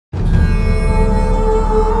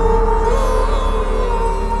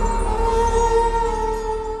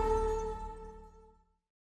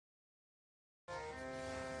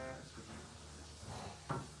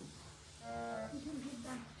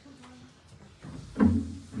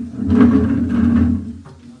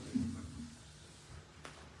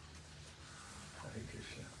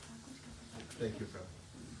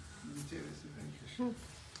Oh,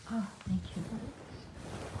 thank you.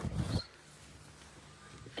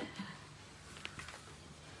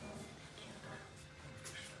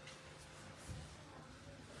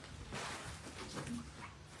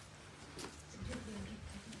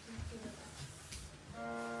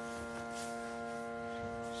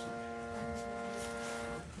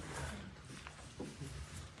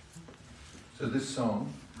 So this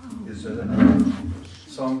song is a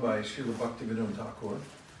song by Srila Bhaktivinoda Thakur,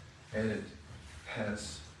 and it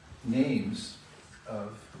has names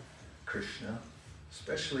of Krishna,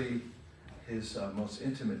 especially his most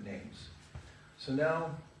intimate names. So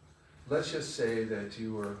now, let's just say that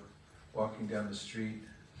you were walking down the street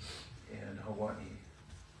in Hawaii,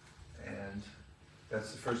 and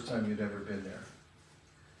that's the first time you'd ever been there.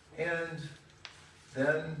 And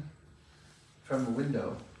then, from a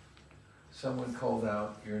window, someone called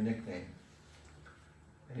out your nickname.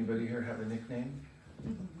 Anybody here have a nickname?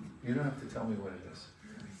 You don't have to tell me what it is,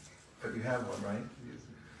 but you have one, right?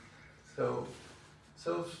 So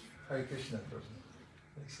Hare Krishna,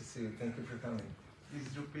 nice to see you. Thank you for coming. This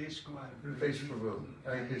is Rupesh Kumar. Rupesh Prabhu.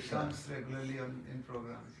 Hare He Krishna. comes regularly in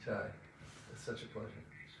programs. Chai. It's such a pleasure.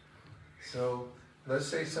 So let's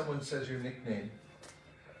say someone says your nickname,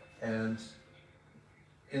 and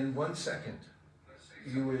in 1 second,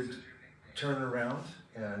 you would turn around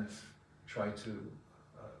and try to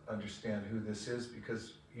understand who this is,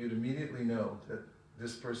 because you'd immediately know that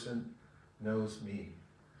this person knows me,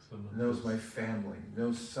 knows my family,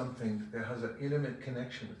 knows something that has an intimate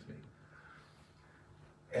connection with me.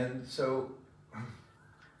 And so,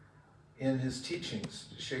 in his teachings,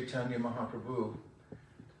 Chaitanya Mahaprabhu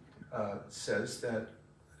says that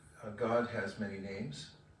God has many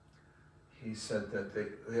names. He said that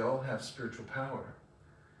they all have spiritual power.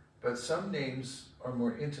 But some names are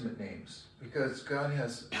more intimate names, because God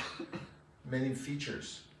has many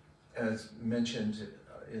features, as mentioned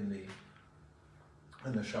in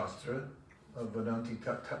the Shastra, Vadanti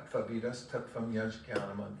tattva vidas tattvam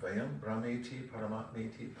yajnanam advayam brahmeti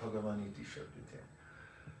paramatmeti bhagavaniti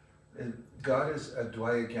shabdite. God is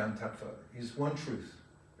advaya gyan tattva. He's one truth.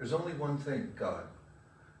 There's only one thing, God.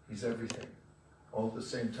 He's everything, all at the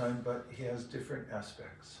same time, but he has different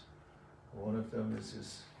aspects. One of them is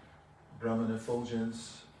his Brahman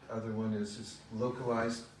effulgence, other one is his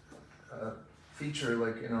localized feature,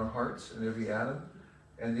 like in our hearts, in every atom,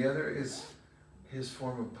 and the other is his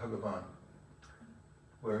form of Bhagavan,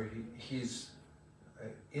 where he's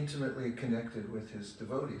intimately connected with his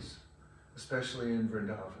devotees, especially in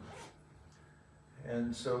Vrindavan.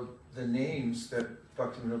 And so the names that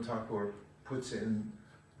Bhaktivinoda Thakur puts in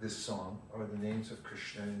this song are the names of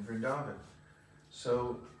Krishna in Vrindavan.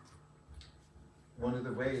 So one of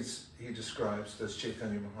the ways he describes, does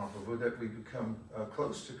Chaitanya Mahaprabhu, that we become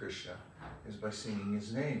close to Krishna is by singing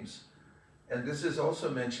his names. And this is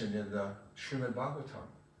also mentioned in the Srimad Bhagavatam,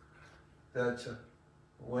 that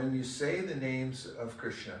when you say the names of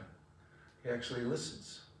Krishna, he actually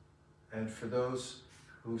listens. And for those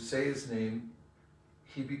who say his name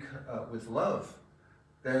with love,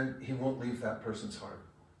 then he won't leave that person's heart.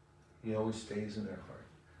 He always stays in their heart.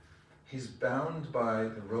 He's bound by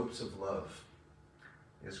the ropes of love,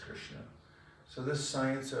 is Krishna. So this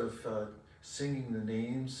science of singing the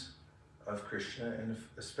names of Krishna, and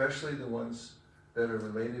especially the ones that are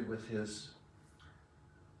related with his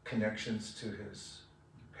connections to his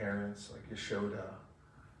parents, like Yashoda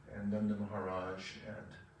and Nanda Maharaj and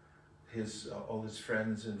all his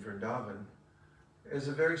friends in Vrindavan, is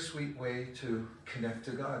a very sweet way to connect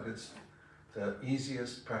to God. It's the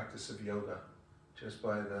easiest practice of yoga, just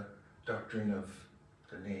by the doctrine of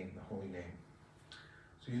the name, the holy name.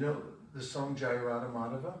 So you know the song Jai Radha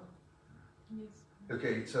Madhava? Yes.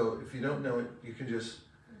 Okay, so if you don't know it, you can just,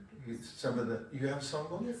 you have a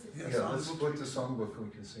songbook? Yes, yes. Yeah, let's put the songbook and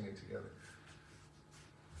we can sing it together.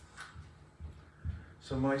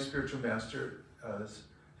 So my spiritual master,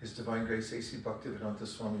 His Divine Grace A.C. Bhaktivedanta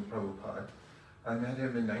Swami Prabhupada, I met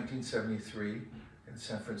him in 1973 in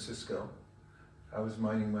San Francisco. I was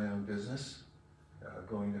minding my own business,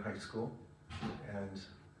 going to high school, and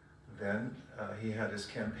then he had his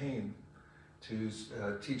campaign to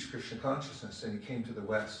teach Krishna consciousness, and he came to the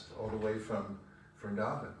West, all the way from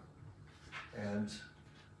Vrindavan. And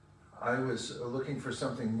I was looking for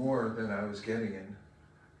something more than I was getting in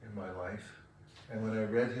my life. And when I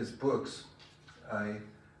read his books, I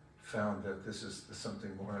found that this is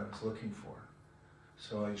something more I was looking for.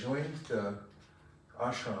 So I joined the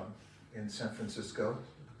ashram in San Francisco,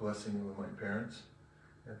 with the blessing of my parents,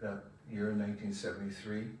 at that year in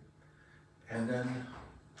 1973. And then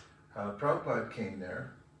Prabhupada came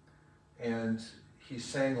there, and he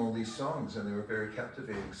sang all these songs, and they were very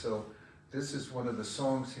captivating. So this is one of the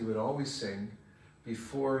songs he would always sing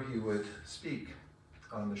before he would speak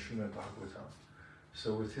on the Srimad Bhagavatam.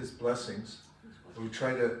 So with his blessings, we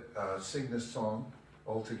try to sing this song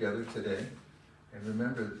all together today. And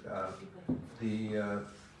remember the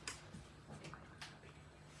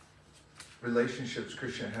relationships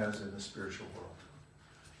Krishna has in the spiritual world.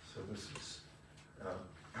 So this is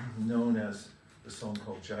known as the song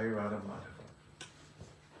called Jai Radha Madhava.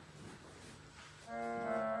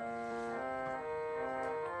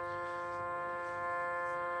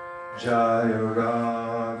 Jai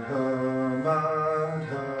Radha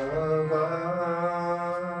Madhava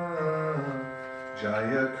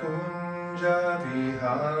Jaya Kunja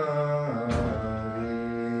Vihari.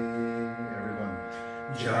 Everyone.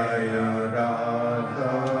 Jaya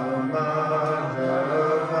Radha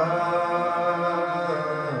Madhava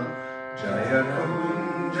Jaya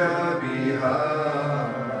Kunja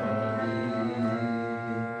Vihari.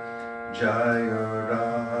 Jaya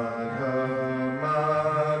Radha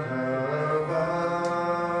Madhava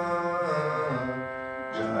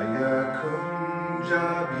Jaya Kunja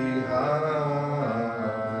Vihari.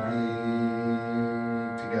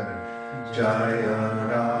 Together. Jaya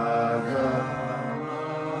Radha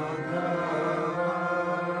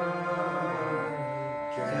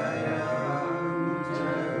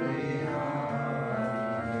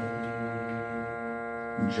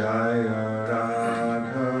Jaya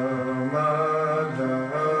Radha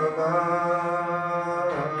Madhava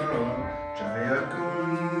Jaya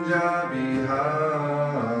Kunja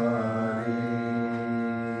Vihari.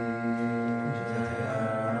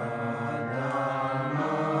 Jaya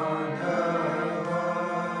Radha Madhava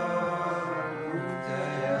Jaya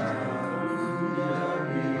Kunja Vihari.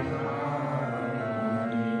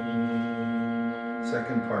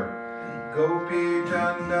 Second part. Gopi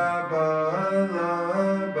Jana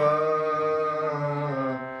Vallabha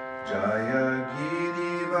Jaya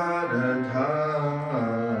Giri Varadhari.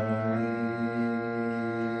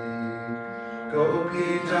 Gopi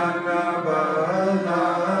Jana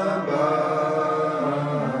Vallabha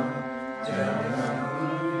Jaya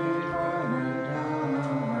Giri Varadhari.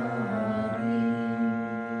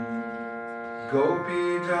 Gopi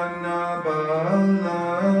Jana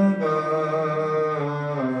Vallabha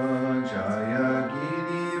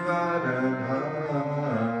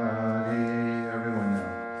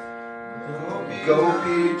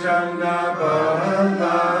Gopi Jana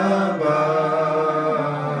Vallabha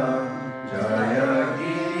Jaya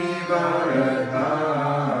Giri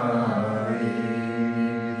Varadhari.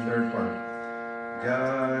 Third part.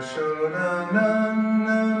 Yashoda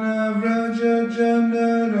Nandana Vraja Jana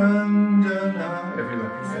Ranjana.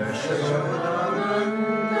 Everyone. Yashoda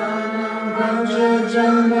Nandana Vraja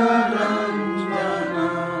Jana Ranjana.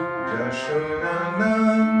 Yashoda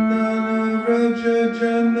Nandana Vraja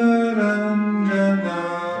Jana Ranjana.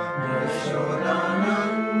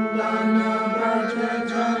 Yashodanandana Vraja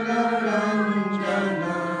Jana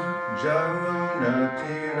Ranjana. Jamuna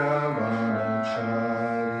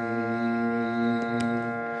Tiravanachari.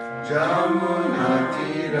 Jamuna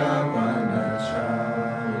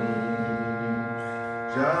Tiravanachari.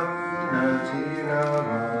 Jamuna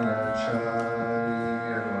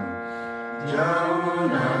Tiravanachari. Everyone.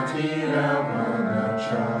 Jamuna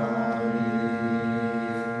Tiravanachari.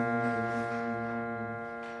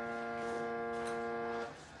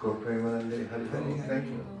 Go Premanande Hari Hari. Thank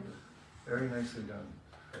you. Very nicely done.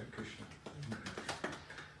 Hare Krishna.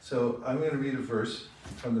 So I'm going to read a verse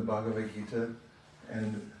from the Bhagavad Gita,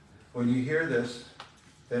 and when you hear this,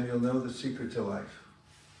 then you'll know the secret to life.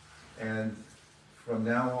 And from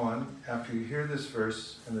now on, after you hear this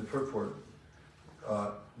verse and the purport,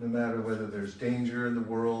 no matter whether there's danger in the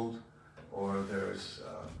world or there's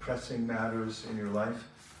pressing matters in your life,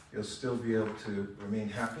 you'll still be able to remain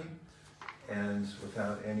happy and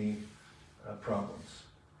without any problems.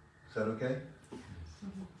 Is that okay?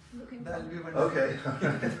 That'll be wonderful. Okay,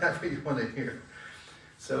 that's what you want to hear.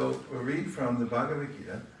 So we'll read from the Bhagavad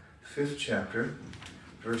Gita, 5th chapter,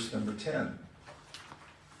 verse number 10.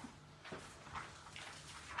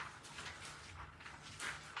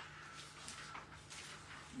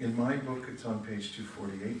 In my book, it's on page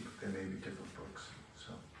 248, but there may be different books.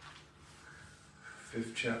 So,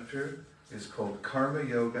 5th chapter is called Karma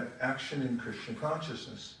Yoga, Action in Krishna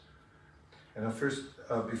Consciousness. And I'll first,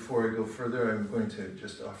 before I go further, I'm going to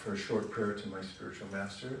just offer a short prayer to my spiritual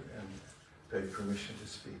master and beg permission to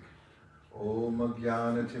speak. Om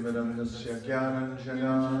Jnana Timirandasya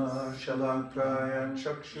Jnananjana Shalakaya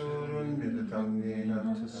Chakshurun Militam Yena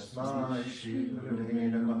Tasmai Shri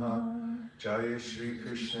Gurave Namaha. Jaya Shri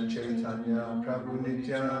Krishna Chaitanya Prabhu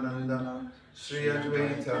Nityananda Sri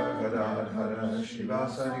Advaita Gadadhara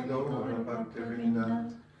Shivasari Gaura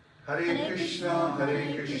Bhaktivinoda. Hare Krishna,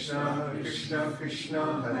 Krishna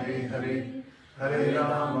Krishna, Hare Hare, Hare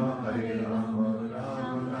Rama, Rama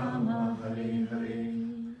Rama, Hare Hare.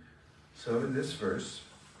 So in this verse,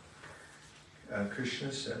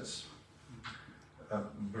 Krishna says,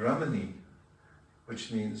 Brahmani,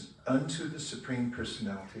 which means unto the Supreme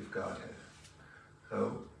Personality of Godhead.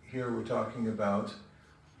 So here we're talking about,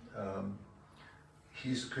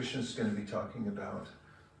 Krishna's going to be talking about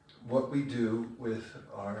what we do with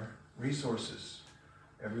our resources.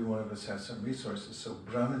 Every one of us has some resources. So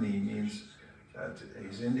Brahmani means that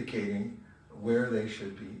he's indicating where they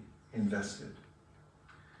should be invested.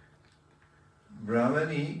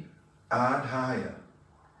 Brahmani adhaya.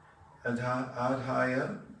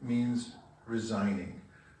 Adhaya means resigning,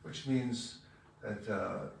 which means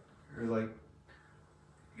that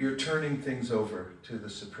you're turning things over to the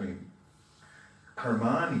Supreme.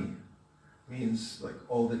 Karmani means like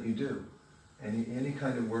all that you do, any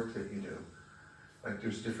kind of work that you do. Like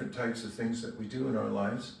there's different types of things that we do in our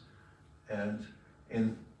lives, and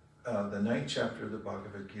in the 9th chapter of the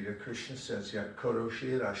Bhagavad Gita, Krishna says, Yat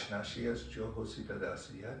koroshi rashnashiyas johosi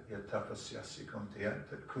dadasiyat yat tapasyasi kamtiyat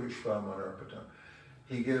tat kurishva manarpatam.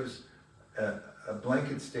 He gives a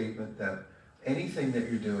blanket statement that anything that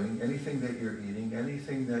you're doing, anything that you're eating,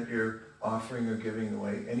 anything that you're offering or giving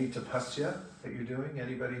away, any tapasya that you're doing,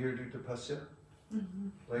 anybody here do tapasya? Mm-hmm.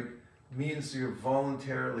 Like, means you're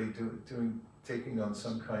voluntarily taking on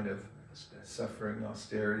some kind of suffering,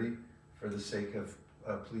 austerity, for the sake of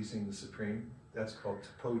pleasing the Supreme. That's called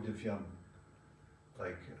tapodivyam.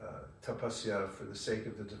 Like tapasya for the sake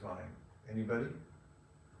of the divine. Anybody?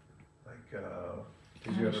 Like,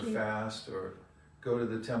 did you ever fast or go to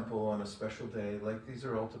the temple on a special day? Like, these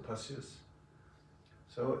are all tapasyas.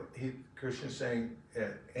 So Krishna's saying,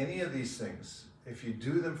 any of these things, if you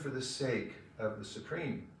do them for the sake of the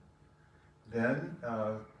Supreme, then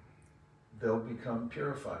they'll become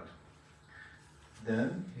purified.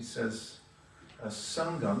 Then he says,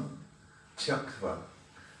 Sangam Tyaktva.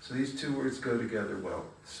 So these two words go together well.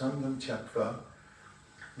 Sangam Tyaktva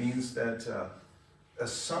means that a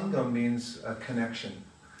Sangam means a connection.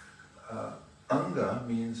 Anga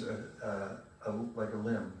means like a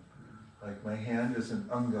limb. Like my hand is an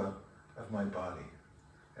anga of my body,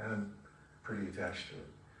 and I'm pretty attached to it.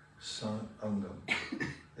 Angam.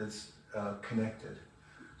 It's connected.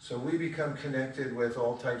 So we become connected with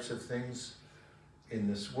all types of things in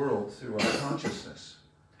this world through our consciousness.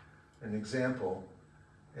 An example,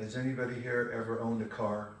 has anybody here ever owned a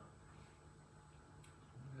car?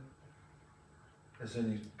 Has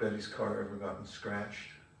anybody's car ever gotten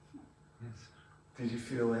scratched? Yes. Did you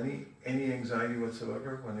feel any anxiety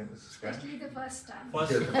whatsoever when it was scratched? Especially the first time.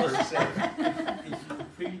 First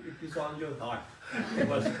it is on your heart.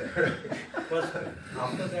 First,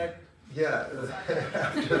 after that. Yeah,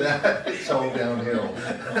 after that, it's all downhill.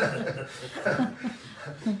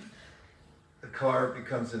 The car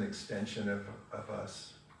becomes an extension of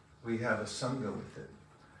us. We have a sangha with it.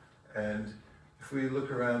 And if we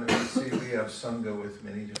look around and we see we have sangha with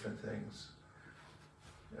many different things.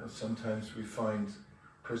 You know, sometimes we find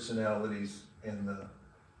personalities in the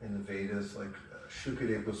Vedas, like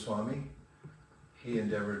Shukadeva Goswami. He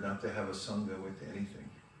endeavored not to have a sangha with anything,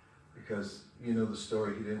 because you know the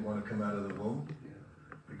story. He didn't want to come out of the womb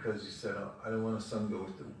because he said, "I don't want a sangha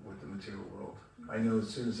with the material world. I know as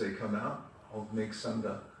soon as they come out, I'll make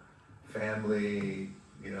sangha, family.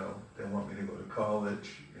 You know, they want me to go to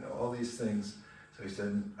college. You know, all these things." So he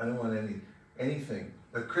said, "I don't want anything."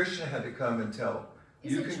 But Krishna had to come and tell.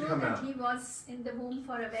 Is it true that he was in the womb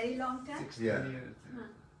for a very long time? 16 years.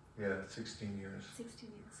 Yeah, 16 years. 16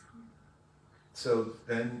 years. So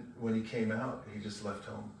then when he came out, he just left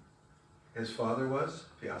home. His father was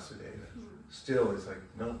Vyasadeva. Still, he's like,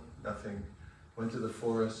 no, nothing. Went to the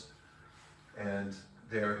forest, and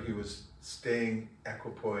there he was staying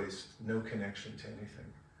equipoised, no connection to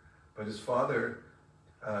anything. But his father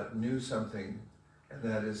knew something, and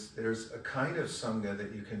that is there's a kind of sangha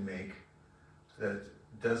that you can make that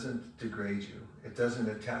doesn't degrade you. It doesn't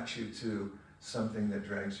attach you to something that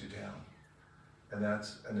drags you down. And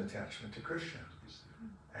that's an attachment to Krishna.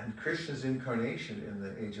 And Krishna's incarnation in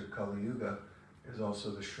the age of Kali Yuga is also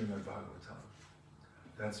the Srimad Bhagavatam.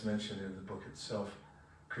 That's mentioned in the book itself.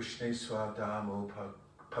 Krishne swadamo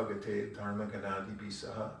pagate dharma ganadi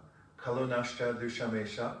bisaha kalo nashta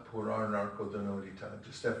dushamesha purar narko danodita.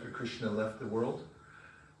 Just after Krishna left the world,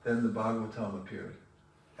 then the Bhagavatam appeared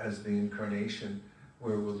as the incarnation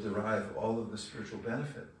where we'll derive all of the spiritual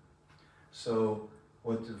benefit. So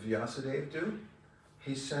what did Vyasadeva do?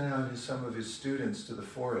 he sent out some of his students to the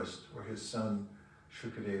forest where his son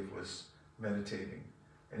Shukadeva was meditating.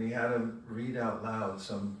 And he had him read out loud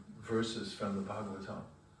some verses from the Bhagavatam.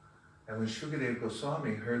 And when Shukadeva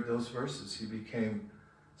Goswami heard those verses, he became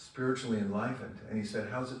spiritually enlivened. And he said,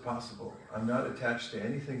 how's it possible? I'm not attached to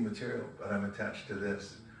anything material, but I'm attached to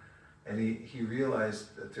this. And he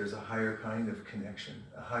realized that there's a higher kind of connection,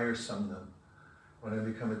 a higher sangam. When I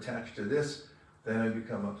become attached to this, then I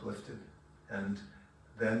become uplifted. And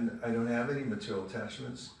then I don't have any material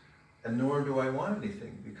attachments, and nor do I want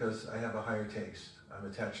anything, because I have a higher taste. I'm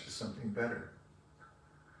attached to something better.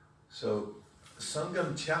 So,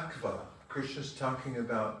 Sangam Tyakva, Krishna's talking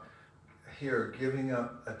about here giving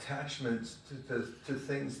up attachments to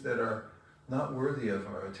things that are not worthy of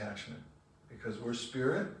our attachment. Because we're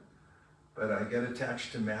spirit, but I get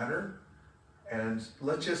attached to matter. And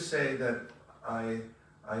let's just say that I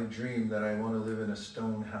dream that I want to live in a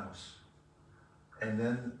stone house. And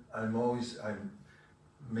then I'm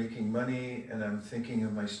making money and I'm thinking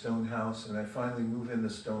of my stone house, and I finally move in the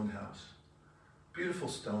stone house. Beautiful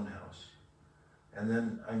stone house. And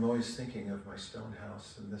then I'm always thinking of my stone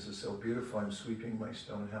house, and this is so beautiful, I'm sweeping my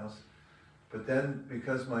stone house. But then,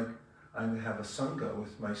 because I have a sangha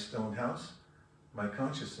with my stone house, my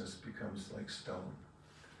consciousness becomes like stone,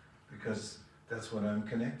 because that's what I'm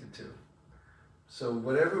connected to. So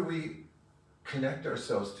whatever we connect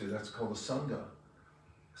ourselves to, that's called a sangha.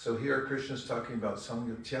 So here Krishna's talking about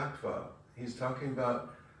sangha tyakva. He's talking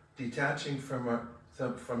about detaching from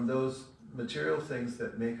those material things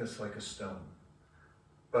that make us like a stone.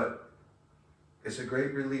 But it's a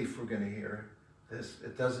great relief we're going to hear this.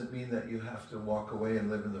 It doesn't mean that you have to walk away and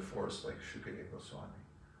live in the forest like Shukadeva Goswami.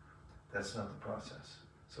 That's not the process.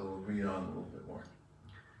 So we'll read on a little bit more.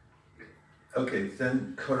 Okay,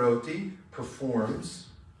 then karoti, performs,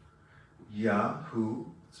 who,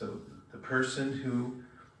 so the person who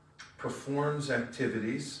performs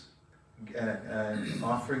activities and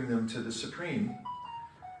offering them to the Supreme,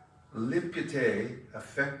 lipyate,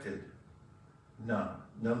 affected,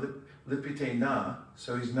 lipyate na,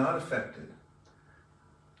 so he's not affected.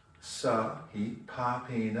 Sa, he,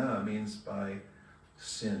 papena means by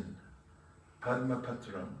sin. Padma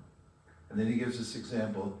patram. And then he gives this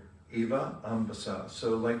example, Eva ambasa.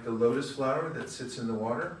 So like the lotus flower that sits in the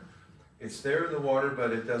water, it's there in the water,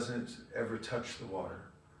 but it doesn't ever touch the water,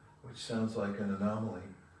 which sounds like an anomaly.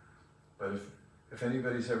 But if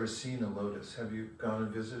anybody's ever seen a lotus, have you gone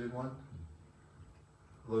and visited one?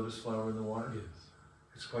 Lotus flower in the water? Yes.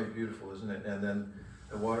 It's quite beautiful, isn't it? And then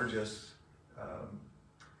the water just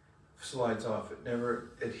slides off. It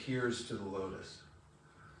never adheres to the lotus.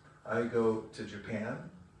 I go to Japan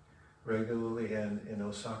regularly, and in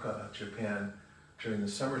Osaka, Japan, during the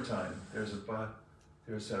summertime, there's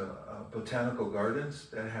a botanical gardens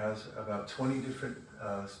that has about 20 different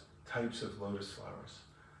types of lotus flowers.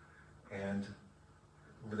 And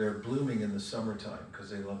they're blooming in the summertime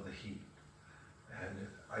because they love the heat. And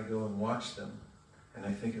I go and watch them, and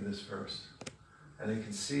I think of this verse. And I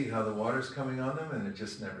can see how the water's coming on them, and it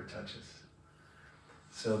just never touches.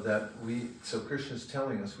 So Krishna's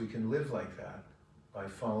telling us we can live like that by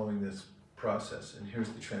following this process. And here's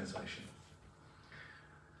the translation.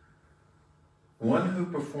 One who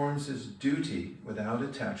performs his duty without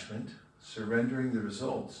attachment, surrendering the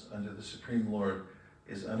results unto the Supreme Lord,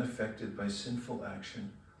 is unaffected by sinful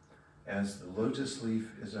action, as the lotus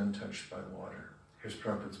leaf is untouched by water. Here's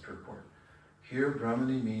Prabhupada's purport. Here,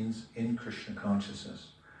 Brahmani means in Krishna consciousness.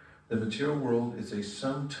 The material world is a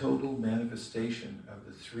sum total manifestation of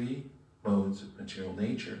the three modes of material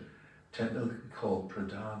nature, technically called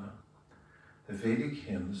pradhana. The Vedic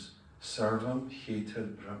hymns, Sarvam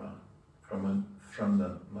Hyetad Brahma, from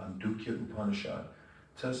the Mandukya Upanishad,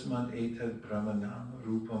 Tasmad Etad Brahmanam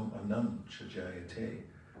Rupam Anam Chajayate,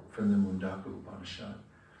 from the Mundaka Upanishad.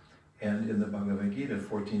 And in the Bhagavad Gita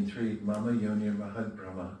 14.3, Mama Yonir Mahad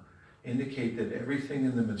Brahma, indicate that everything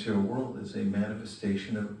in the material world is a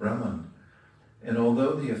manifestation of Brahman. And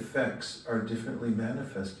although the effects are differently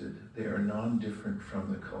manifested, they are non-different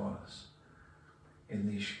from the cause. In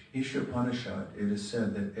the Ishopanishad, it is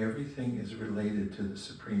said that everything is related to the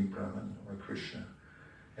Supreme Brahman, or Krishna,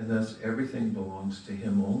 and thus everything belongs to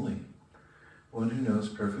him only. One who knows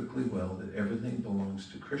perfectly well that everything belongs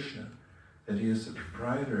to Krishna, that he is the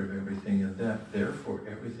proprietor of everything, and that therefore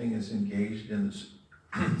everything is engaged in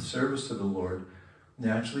the service of the Lord,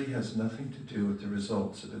 naturally has nothing to do with the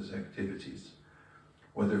results of his activities,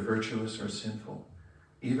 whether virtuous or sinful.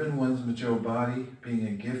 Even one's material body being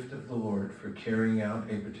a gift of the Lord for carrying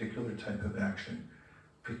out a particular type of action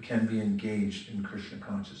can be engaged in Krishna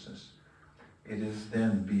consciousness. It is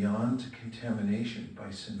then beyond contamination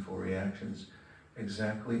by sinful reactions,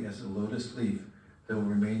 exactly as a lotus leaf, though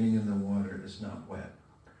remaining in the water, is not wet.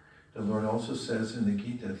 The Lord also says in the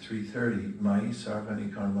Gita 3:30, Mai sarvani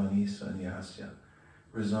karmani sanyasya,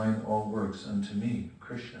 resign all works unto me,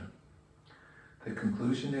 Krishna. The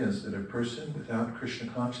conclusion is that a person without Krishna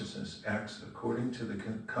consciousness acts according to the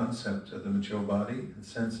concept of the material body and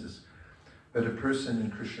senses, but a person in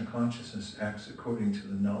Krishna consciousness acts according to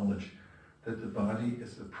the knowledge that the body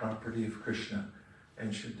is the property of Krishna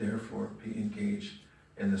and should therefore be engaged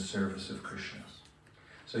in the service of Krishna.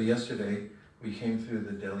 So yesterday, we came through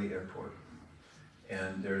the Delhi airport,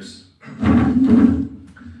 and there's a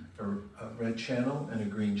red channel and a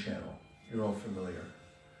green channel. You're all familiar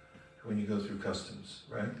when you go through customs,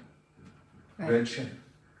 right? Right.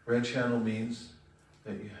 Red channel means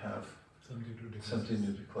that you have something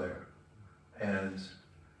to declare. And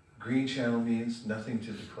green channel means nothing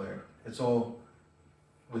to declare. It's all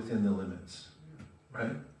within the limits,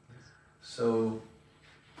 right? So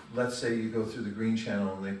let's say you go through the green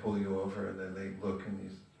channel and they pull you over, and then they look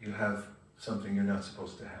and you have something you're not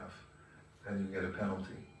supposed to have, and you get a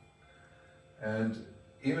penalty. And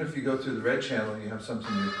even if you go through the red channel and you have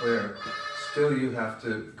something to declare, still you have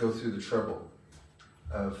to go through the trouble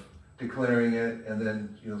of declaring it, and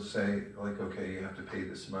then you'll say, like, okay, you have to pay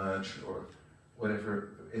this much, or whatever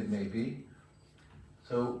it may be.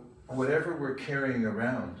 So whatever we're carrying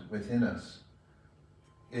around within us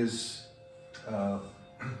is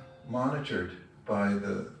monitored by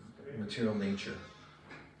the material nature.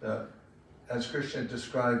 As Krishna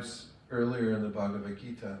describes earlier in the Bhagavad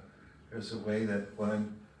Gita, there's a way that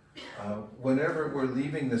whenever we're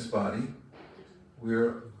leaving this body,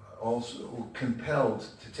 we're also compelled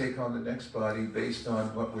to take on the next body based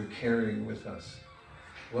on what we're carrying with us,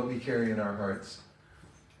 what we carry in our hearts.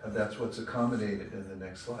 And that's what's accommodated in the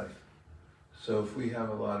next life. So if we have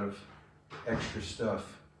a lot of extra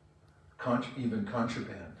stuff, even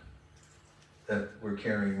contraband, that we're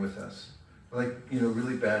carrying with us, like,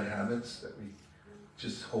 really bad habits that we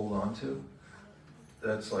just hold on to,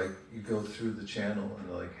 that's like, you go through the channel and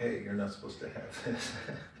they're like, hey, you're not supposed to have this.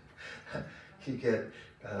 You get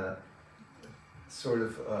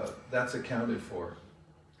that's accounted for.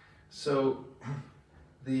 So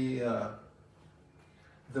the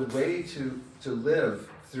way to live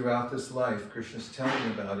throughout this life, Krishna's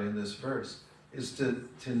telling about in this verse, is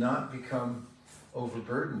to not become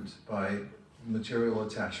overburdened by material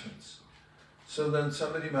attachments. So then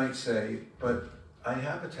somebody might say, but I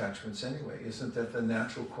have attachments anyway. Isn't that the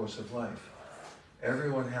natural course of life?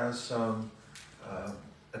 Everyone has some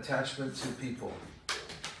attachment to people,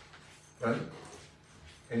 right?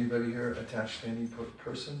 Anybody here attached to any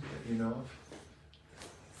person that you know of?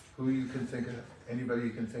 Who you can think of? Anybody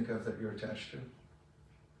you can think of that you're attached to?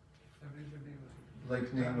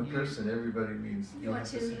 Like, name a person. Everybody means Your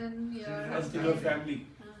children, Your family.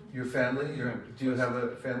 your family. Do you have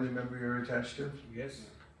a family member you're attached to? Yes.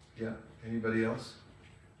 Yeah. Anybody else?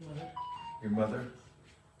 Your mother?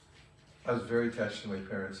 I was very attached to my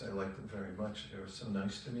parents. I liked them very much. They were so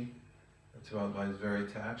nice to me. So I was very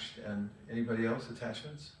attached. And anybody else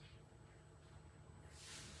attachments?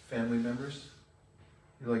 Family members?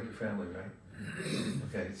 You like your family, right?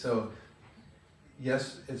 Okay, so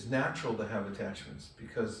yes, it's natural to have attachments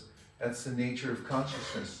because that's the nature of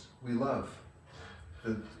consciousness. We love.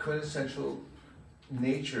 The quintessential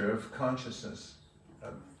nature of consciousness,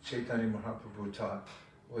 Chaitanya Mahaprabhu taught,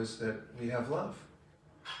 was that we have love.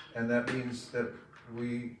 And that means that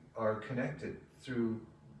we are connected through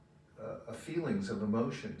feelings of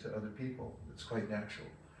emotion to other people. It's quite natural.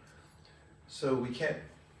 So we can't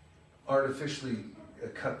artificially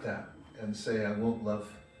cut that and say, I won't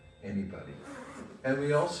love anybody. And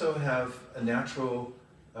we also have a natural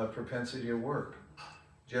propensity to work.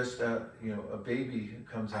 Just a baby who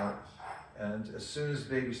comes out, and as soon as the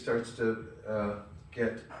baby starts to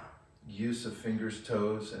get use of fingers,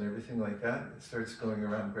 toes, and everything like that, it starts going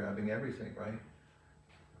around grabbing everything, right?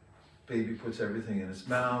 Baby puts everything in its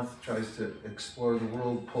mouth, tries to explore the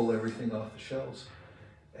world, pull everything off the shelves.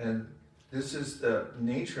 And this is the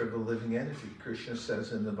nature of a living entity. Krishna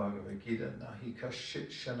says in the Bhagavad Gita, Nahi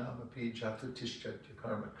kashit shanamapi jatutishchatya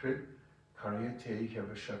karma krit karyate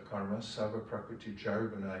hyavasha karma sava prakriti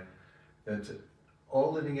jargunai. That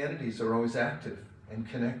all living entities are always active and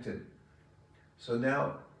connected. So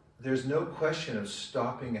now there's no question of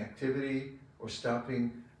stopping activity or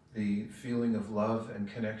stopping the feeling of love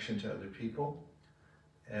and connection to other people,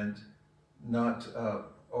 and not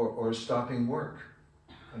or stopping work.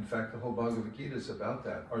 In fact, the whole Bhagavad Gita is about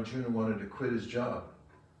that. Arjuna wanted to quit his job.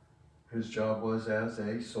 His job was as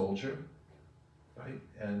a soldier, right?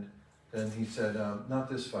 And then he said, not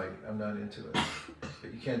this fight, I'm not into it.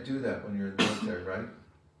 But you can't do that when you're in the military, right?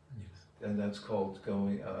 Yes. And that's called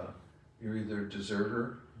going, you're either a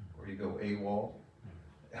deserter or you go AWOL,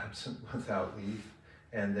 absent without leave,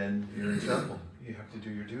 and then you're in trouble. You have to do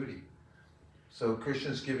your duty. So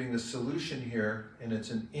Krishna's giving the solution here, and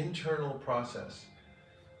it's an internal process.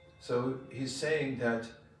 So he's saying that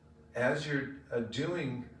as you're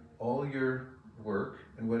doing all your work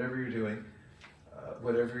and whatever you're doing,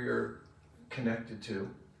 whatever you're connected to,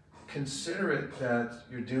 consider it that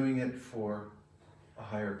you're doing it for a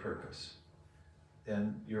higher purpose.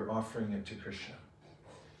 And you're offering it to Krishna.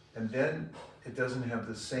 And then it doesn't have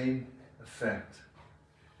the same effect.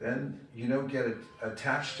 Then you don't get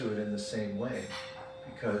attached to it in the same way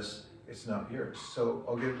because it's not yours. So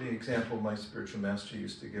I'll give you the example my spiritual master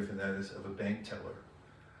used to give, and that is of a bank teller.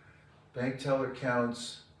 Bank teller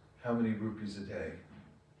counts how many rupees a day?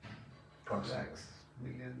 Approximately. Lakhs,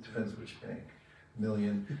 millions. Depends which bank.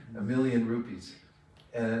 A million rupees.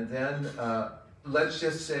 And then let's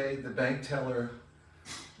just say the bank teller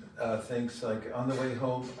thinks, like, on the way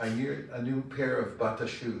home, I need a new pair of Bata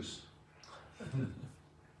shoes.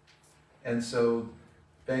 And so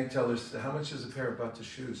bank tellers, how much is a pair of Bata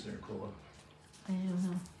shoes, Nirkula? I don't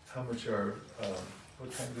know. How much are,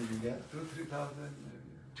 what kind did you get? 2,000-3,000.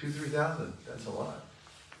 2,000-3,000, that's a lot.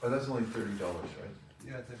 But that's only $30, right?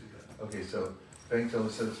 Yeah, 30,000. Okay, so bank teller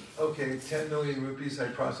says, okay, 10 million rupees I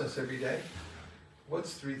process every day.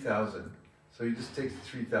 What's 3,000? So he just takes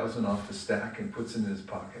 3,000 off the stack and puts it in his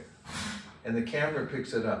pocket. And the camera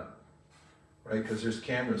picks it up, right? Because there's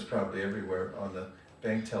cameras probably everywhere on the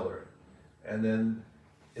bank teller. And then,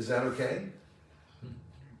 is that okay?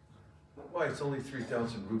 Why, it's only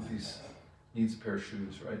 3,000 rupees, needs a pair of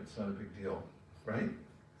shoes, right? It's not a big deal, right?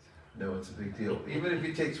 No, it's a big deal. Even if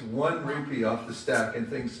he takes 1 rupee off the stack and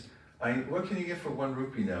thinks, what can you get for 1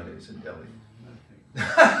 rupee nowadays in Delhi?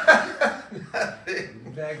 Nothing.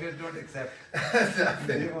 Beggars don't accept. Nothing.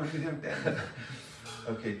 They only have 10.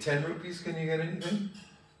 Okay, 10 rupees, can you get anything?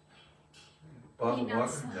 Bottle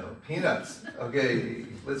Peanuts. of water? No. Peanuts. Okay,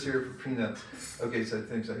 let's hear it for peanuts. Okay, so I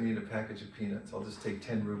think I need a package of peanuts. I'll just take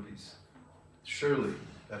 10 rupees. Surely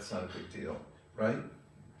that's not a big deal, right?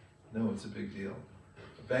 No, it's a big deal.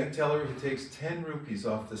 A bank teller who takes 10 rupees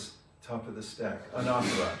off the top of the stack,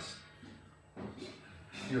 unauthorized,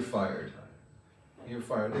 you're fired. You're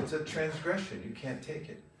fired. It's a transgression. You can't take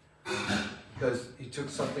it because he took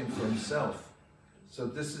something for himself. So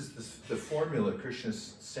this is the formula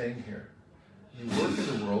Krishna's saying here. You work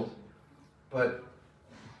in the world, but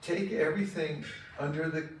take everything under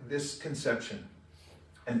this conception.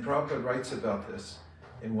 And Prabhupada writes about this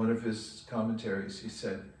in one of his commentaries. He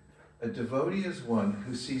said, a devotee is one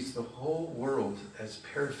who sees the whole world as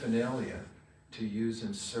paraphernalia to use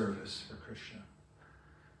in service for Krishna.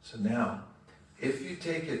 So now, if you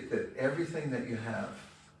take it that everything that you have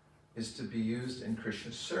is to be used in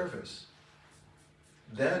Krishna's service,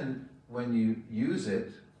 then when you use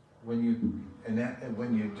it, when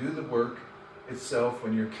you do the work itself,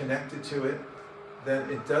 when you're connected to it, then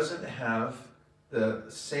it doesn't have the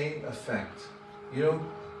same effect. You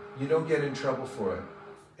don't get in trouble for it.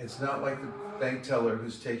 It's not like the bank teller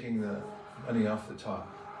who's taking the money off the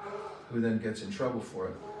top, who then gets in trouble for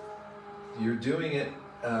it. You're doing it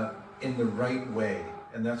in the right way,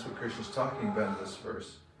 and that's what Krishna's talking about in this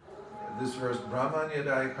verse. This verse,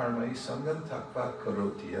 Brahmanyadaya karmai sangam takva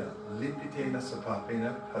karotiya lipitena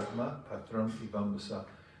sapapena padma patram ivambasa.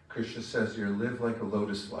 Krishna says you live like a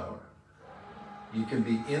lotus flower. You can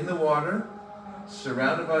be in the water,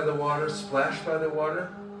 surrounded by the water, splashed by the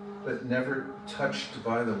water, but never touched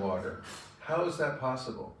by the water. How is that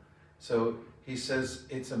possible? So he says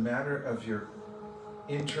it's a matter of your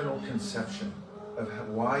internal conception of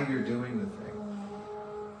why you're doing the thing.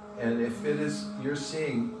 And if it is, you're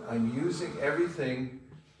seeing, I'm using everything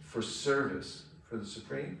for service for the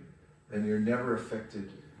Supreme, then you're never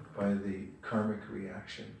affected by the karmic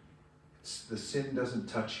reaction. The sin doesn't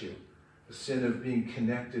touch you. The sin of being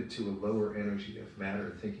connected to a lower energy of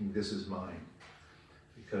matter, thinking this is mine.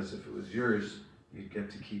 Because if it was yours, you'd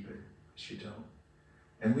get to keep it. But you don't.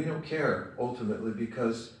 And we don't care, ultimately,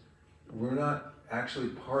 because we're not actually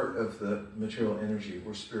part of the material energy.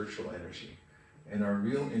 We're spiritual energy. And our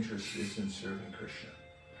real interest is in serving Krishna.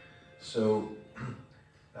 So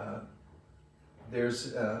there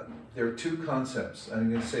are 2 concepts. I'm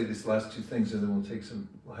going to say these last 2 things, and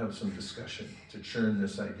then we'll have some discussion to churn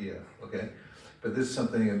this idea. Okay? But this is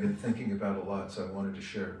something I've been thinking about a lot, so I wanted to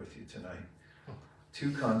share it with you tonight.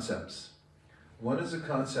 2 concepts. One is a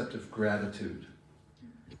concept of gratitude,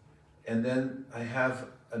 and then I have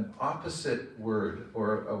an opposite word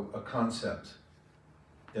or a concept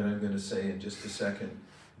that I'm going to say in just a second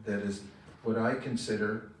that is what I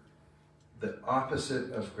consider the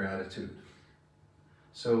opposite of gratitude.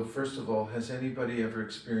 So first of all, has anybody ever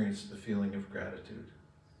experienced the feeling of gratitude?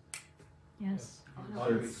 Yes.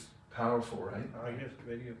 It's powerful, right? Yes,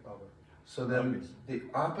 very powerful. So then Always. the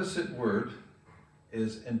opposite word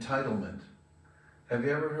is entitlement. Have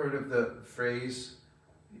you ever heard of the phrase,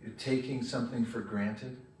 taking something for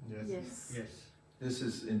granted? Yes. Yes. This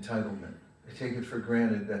is entitlement. I take it for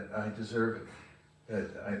granted that I deserve it,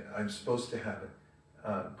 that I'm supposed to have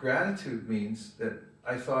it. Gratitude means that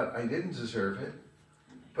I thought I didn't deserve it,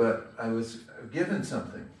 but I was given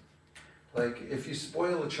something. Like if you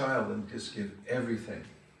spoil a child and just give everything,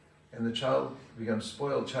 and the child becomes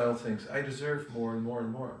spoiled, child thinks, I deserve more and more and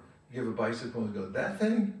more. You give a bicycle and go, that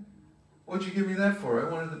thing? What'd you give me that for? I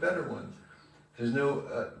wanted the better one. There's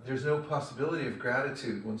no possibility of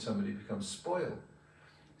gratitude when somebody becomes spoiled.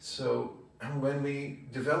 So when we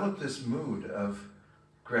develop this mood of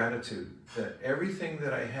gratitude, that everything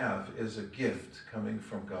that I have is a gift coming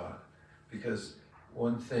from God, because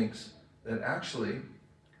one thinks that actually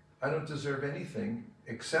I don't deserve anything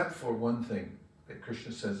except for one thing that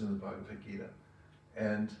Krishna says in the Bhagavad Gita.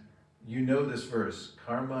 And you know this verse,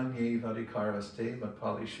 Karmanye vadikaraste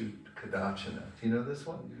mapalishu kadachana. Do you know this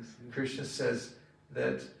one? Krishna says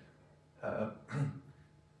that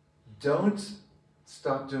don't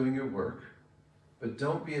stop doing your work, but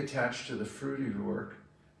don't be attached to the fruit of your work.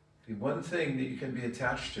 The one thing that you can be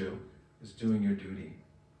attached to is doing your duty.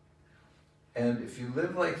 And if you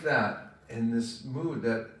live like that, in this mood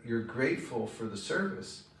that you're grateful for the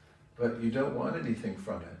service, but you don't want anything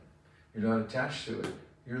from it, you're not attached to it,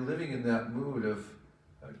 you're living in that mood of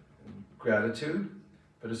gratitude,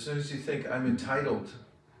 but as soon as you think I'm entitled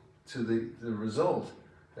to the result,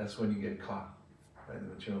 that's when you get caught by the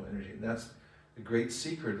material energy. And that's the great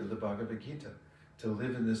secret of the Bhagavad Gita, to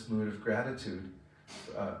live in this mood of gratitude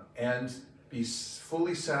and be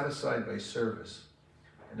fully satisfied by service.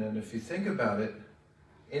 And then if you think about it,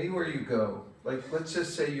 anywhere you go, like let's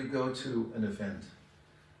just say you go to an event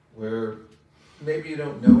where maybe you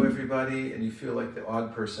don't know everybody and you feel like the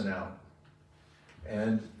odd person out.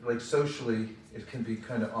 And like socially, it can be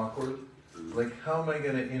kind of awkward. Like, how am I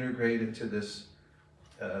going to integrate into this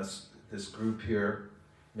this group here?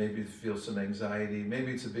 Maybe you feel some anxiety.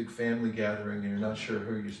 Maybe it's a big family gathering and you're not sure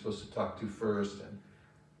who you're supposed to talk to first. And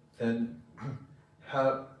then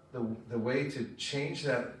how the way to change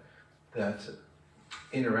that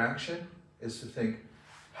interaction is to think,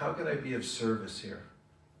 how can I be of service here?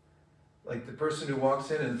 Like the person who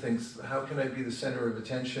walks in and thinks, how can I be the center of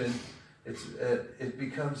attention? It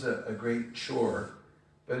becomes a great chore.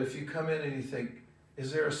 But if you come in and you think,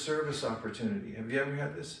 is there a service opportunity? Have you ever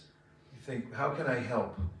had this? You think, how can I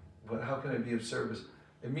help? How can I be of service?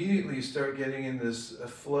 Immediately you start getting in this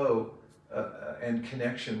flow and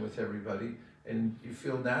connection with everybody, and you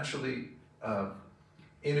feel naturally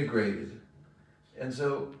integrated. And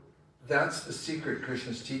so that's the secret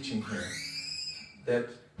Krishna's teaching here, that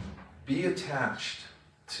be attached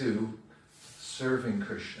to serving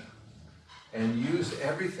Krishna and use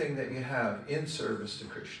everything that you have in service to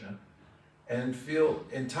Krishna and feel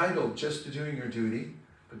entitled just to doing your duty,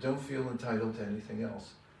 but don't feel entitled to anything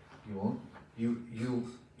else. You won't.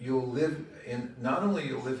 You'll live in, not only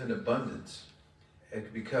you'll live in abundance,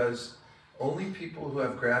 because only people who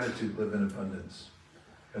have gratitude live in abundance.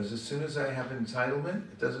 Because as soon as I have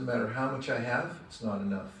entitlement, it doesn't matter how much I have, it's not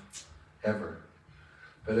enough, ever.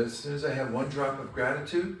 But as soon as I have one drop of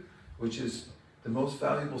gratitude, which is the most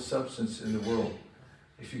valuable substance in the world.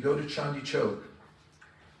 If you go to Chandi Chowk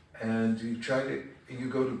and you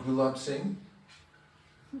go to Gulab Singh,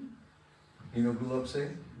 you know Gulab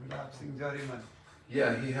Singh? Gulab Singh Jariman.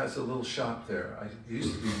 Yeah, he has a little shop there. I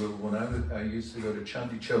used to be little when I used to go to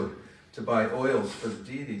Chandi Chowk to buy oils for the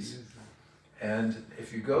deities. And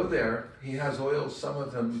if you go there, he has oils, some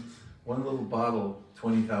of them, one little bottle,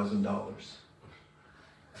 $20,000.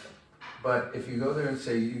 But if you go there and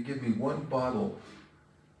say, you give me one bottle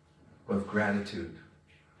of gratitude,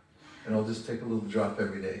 and I'll just take a little drop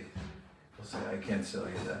every day, he'll say, I can't sell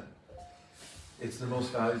you that. It's the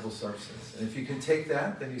most valuable substance. And if you can take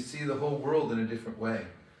that, then you see the whole world in a different way.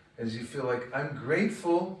 As you feel like, I'm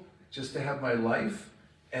grateful just to have my life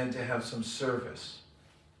and to have some service.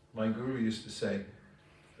 My guru used to say,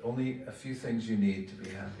 only a few things you need to be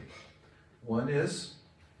happy. One is,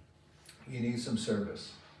 you need some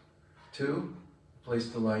service. 2, a place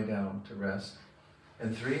to lie down, to rest.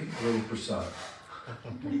 And 3, a little prasad.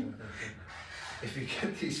 If you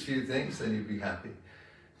get these few things, then you'll be happy.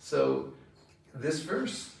 So this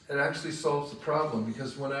verse, it actually solves the problem,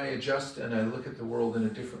 because when I adjust and I look at the world in a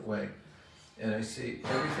different way, and I see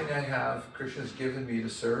everything I have, Krishna's given me to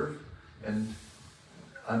serve, and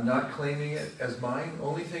I'm not claiming it as mine.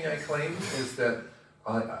 Only thing I claim is that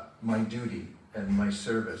my duty and my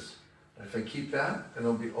service. And if I keep that, then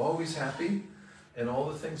I'll be always happy, and all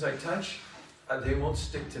the things I touch, they won't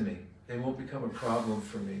stick to me. They won't become a problem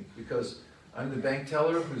for me, because I'm the bank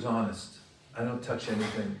teller who's honest. I don't touch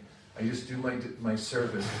anything. I just do my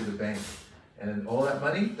service to the bank. And all that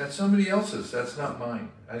money, that's somebody else's. That's not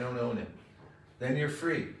mine. I don't own it. Then you're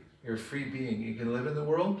free. You're a free being. You can live in the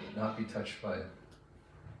world, not be touched by it.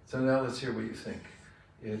 So now let's hear what you think.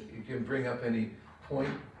 You can bring up any point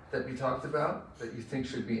that we talked about that you think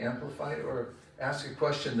should be amplified, or ask a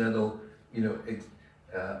question that'll,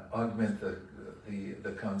 augment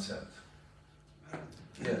the concept.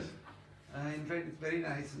 Yes. In fact, it's very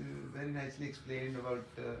nice, very nicely explained about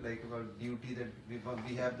about duty, that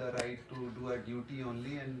we have the right to do our duty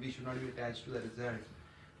only, and we should not be attached to the result.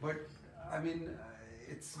 But I mean,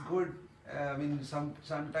 it's good. I mean,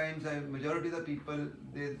 sometimes majority of the people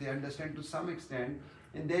they understand to some extent,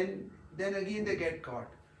 and then again they get caught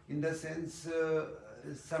in the sense.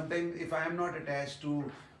 Sometimes if I am not attached to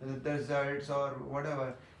the results or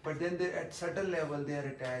whatever, but then they, at certain level they are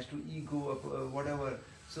attached to ego, whatever.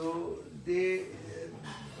 So they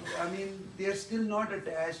are still not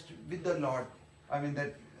attached with the Lord. I mean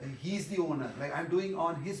that He's the owner. Like I'm doing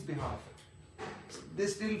on His behalf. They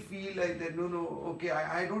still feel like that. No. Okay,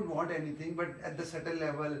 I don't want anything. But at the certain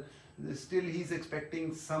level, still He's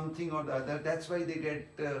expecting something or the other. That's why they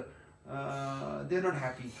get. They're not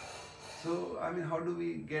happy. So I mean, how do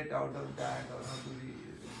we get out of that, or how do we?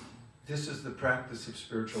 This is the practice of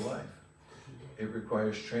spiritual life. It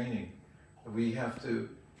requires training. We have to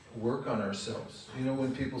work on ourselves.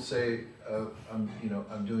 When people say,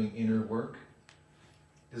 I'm doing inner work,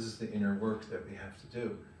 this is the inner work that we have to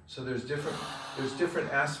do. So there's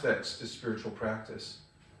different aspects to spiritual practice.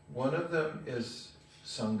 One of them is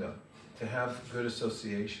Sangha, to have good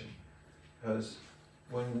association. Because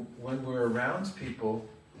when we're around people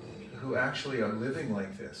who actually are living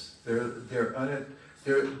like this,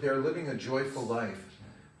 they're living a joyful life.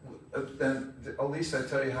 Then at least I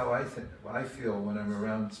tell you how I feel when I'm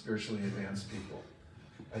around spiritually advanced people.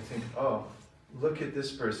 I think, oh, look at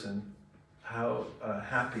this person, how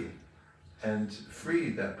happy and free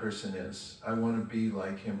that person is. I want to be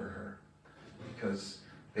like him or her, because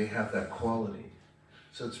they have that quality.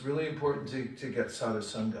 So it's really important to get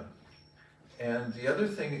sadhusanga. And the other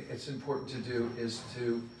thing it's important to do is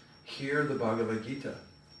to hear the Bhagavad Gita,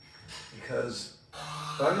 because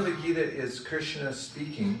Bhagavad Gita is Krishna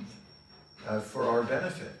speaking for our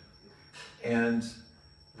benefit. And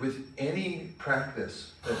with any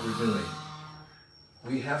practice that we're doing,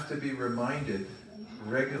 we have to be reminded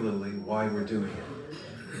regularly why we're doing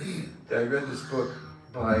it. I read this book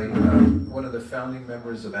by one of the founding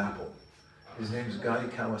members of Apple. His name is Guy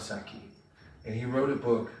Kawasaki. And he wrote a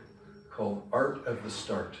book called Art of the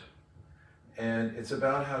Start. And it's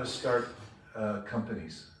about how to start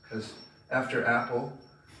companies. Because after Apple,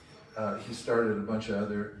 he started a bunch of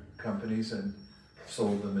other companies and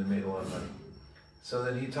sold them and made a lot of money. So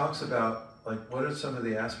then he talks about, what are some of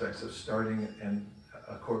the aspects of starting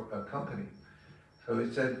a company? So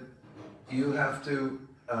he said, you have to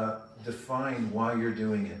define why you're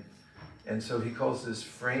doing it. And so he calls this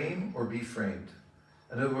frame or be framed.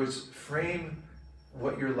 In other words, frame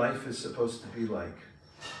what your life is supposed to be like.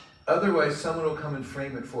 Otherwise, someone will come and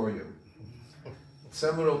frame it for you.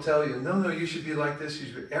 Someone will tell you, no, you should be like this.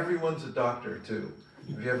 Everyone's a doctor too.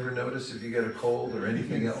 Have you ever noticed if you get a cold or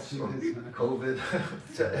anything else, or COVID,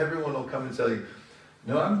 everyone will come and tell you,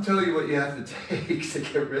 no, I'm telling you what you have to take to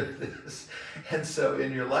get rid of this. And so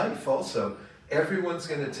in your life also, everyone's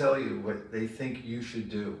going to tell you what they think you should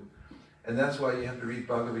do. And that's why you have to read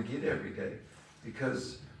Bhagavad Gita every day.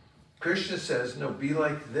 Because Krishna says, no, be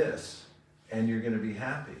like this, and you're going to be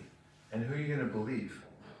happy. And who are you going to believe?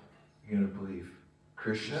 You're going to believe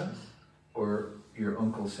Krishna or your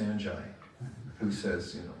Uncle Sanjay, who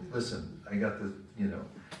says, listen, I got the,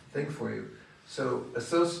 thing for you. So,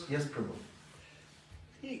 yes, Prabhu.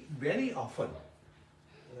 Very often,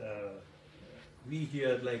 we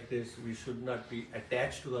hear like this, we should not be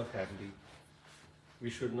attached to the family. We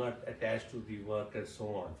should not attach to the work and so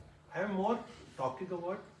on. I am more talking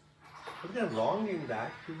about, but they are wrong in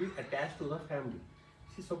that, to be attached to the family.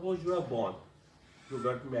 See, suppose you are born, you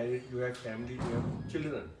got married, you have family, you have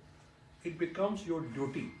children. It becomes your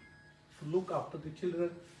duty to look after the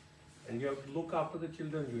children. And you have to look after the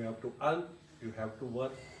children, you have to earn, you have to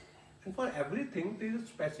work. And for everything, there is a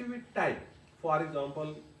specific time. For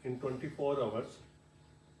example, in 24 hours,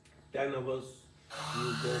 10 hours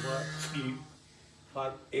you go for sleep,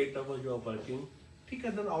 for 8 hours you are working. Okay,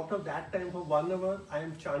 then out of that time for 1 hour I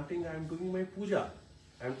am chanting, I am doing my puja.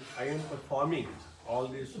 I am performing all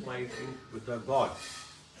this my thing with the God.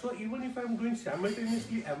 So even if I am doing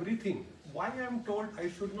simultaneously everything, why I am told I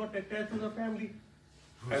should not attach to the family?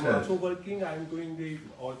 I am said? also working, I am doing the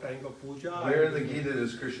all kind of puja. Where in the Gita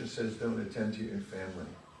does Krishna says don't attend to your family?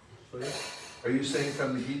 Sorry? Are you saying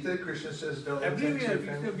from the Gita, Krishna says don't attend to Everywhere your we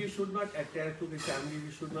say family? we should not attach to the family,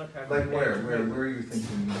 we should not have Like where? attachment. Where are you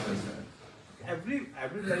thinking he says that? Every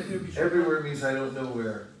language we should Everywhere means I don't know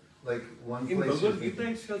where. Like one In place you're Bhagavad Gita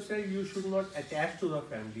thinking. itself says you should not attach to the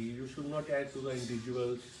family, you should not attach to the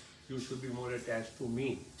individuals, you should be more attached to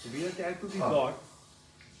me. We attach to the God,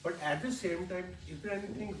 but at the same time, is there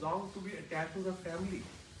anything wrong to be attached to the family?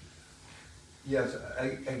 Yes,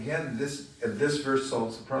 again, this verse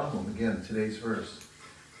solves the problem. Again, today's verse.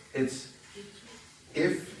 It's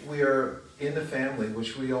if we are in a family,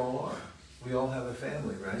 which we all are. We all have a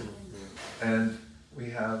family, right? And we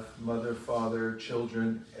have mother, father,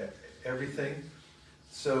 children, everything.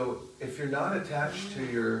 So if you're not attached to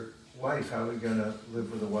your wife, how are you going to live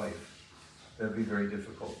with a wife? That'd be very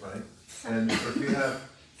difficult, right? And if you have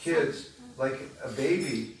kids, like a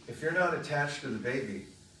baby, if you're not attached to the baby,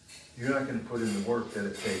 you're not going to put in the work that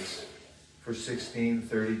it takes for 16,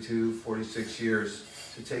 32, 46 years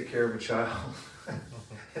to take care of a child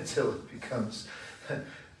until it becomes,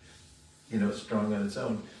 strong on its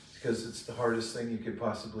own. Because it's the hardest thing you could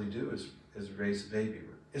possibly do is raise a baby.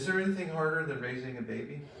 Is there anything harder than raising a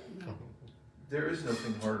baby? No. There is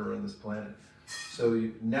nothing harder on this planet. So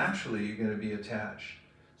naturally you're going to be attached.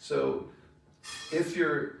 So if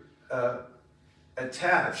you're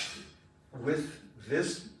attached with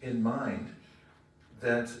this in mind,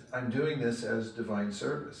 that I'm doing this as divine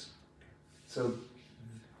service. So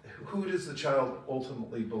who does the child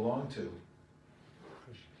ultimately belong to?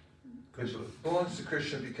 It belongs to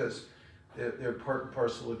Krishna because they're part and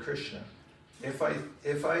parcel of Krishna. If I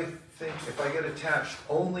get attached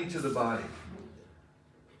only to the body,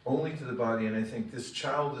 and I think this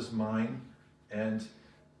child is mine, and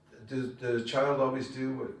does the child always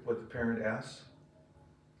do what the parent asks?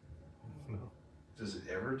 No. Does it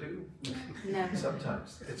ever do? No.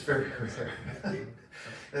 Sometimes. It's very rare.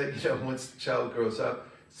 Once the child grows up,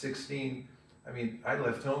 16, I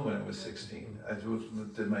left home when I was 16.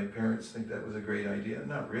 Did my parents think that was a great idea?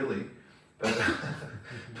 Not really, but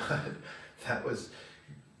that was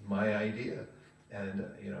my idea. And,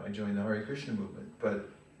 I joined the Hare Krishna movement. But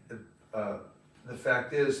the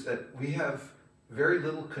fact is that we have very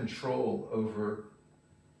little control over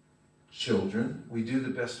children. We do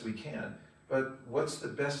the best we can. But what's the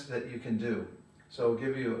best that you can do? So I'll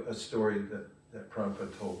give you a story that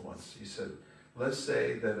Prabhupada told once. He said, let's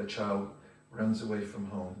say that a child runs away from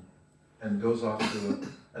home and goes off to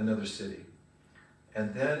another city.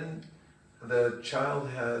 And then the child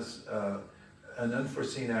has an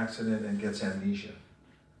unforeseen accident and gets amnesia.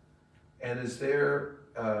 And is there,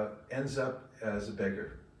 ends up as a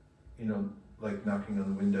beggar, like knocking on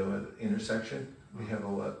the window at the intersection. We have a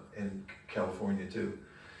lot in California too.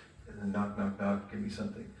 And then knock, knock, knock, give me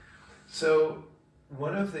something. So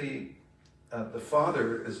one of the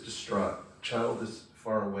father is distraught. Child is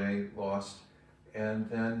far away, lost, and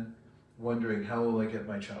then wondering, how will I get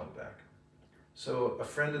my child back? So a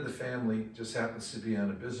friend of the family just happens to be on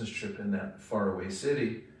a business trip in that faraway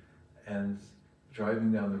city and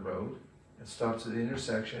driving down the road and stops at the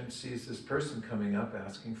intersection, sees this person coming up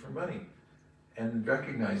asking for money and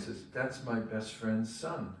recognizes that's my best friend's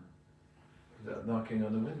son knocking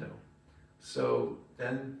on the window. So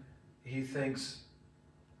then he thinks,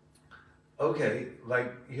 okay,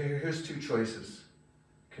 here's two choices.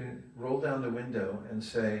 Can roll down the window and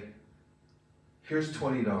say, here's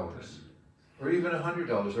 $20, or even $100,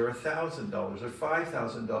 or $1,000, or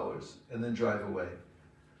 $5,000, and then drive away.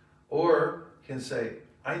 Or can say,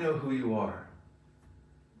 I know who you are.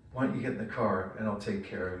 Why don't you get in the car and I'll take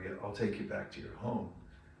care of you. I'll take you back to your home.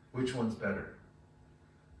 Which one's better?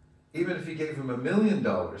 Even if you gave him $1 million,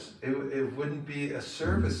 it wouldn't be a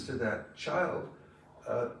service to that child.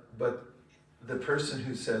 But the person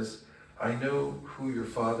who says, I know who your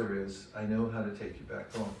father is, I know how to take you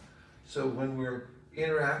back home. So when we're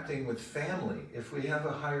interacting with family, if we have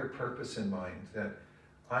a higher purpose in mind, that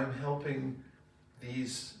I'm helping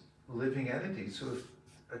these living entities who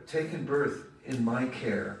have taken birth in my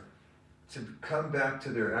care to come back to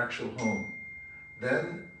their actual home,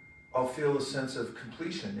 then I'll feel a sense of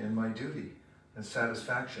completion in my duty and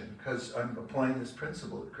satisfaction, because I'm applying this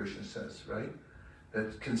principle that Krishna says, right?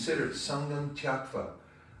 That considered sangam tyaktva.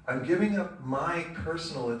 I'm giving up my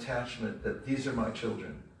personal attachment that these are my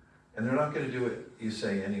children. And they're not going to do what you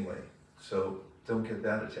say anyway. So don't get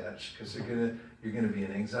that attached because you're gonna be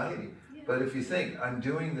in anxiety. But if you think, I'm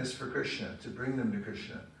doing this for Krishna, to bring them to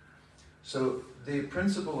Krishna. So the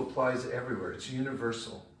principle applies everywhere, it's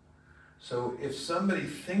universal. So if somebody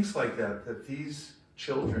thinks like that, that these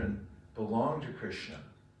children belong to Krishna,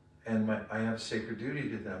 and I have sacred duty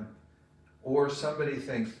to them, or somebody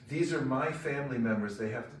thinks, these are my family members, they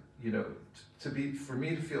have to, for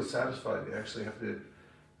me to feel satisfied, they actually have to,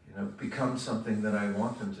 become something that I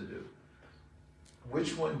want them to do.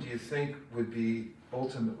 Which one do you think would be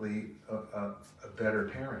ultimately a better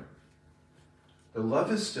parent? The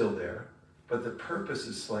love is still there, but the purpose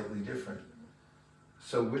is slightly different.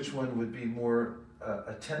 So which one would be more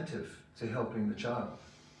attentive to helping the child?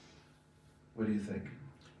 What do you think?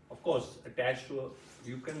 Of course, attached to,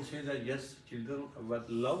 you can say that yes, children were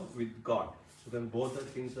love with God. So then both the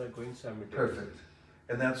things are going simultaneously. Perfect.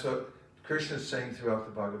 And that's what Krishna is saying throughout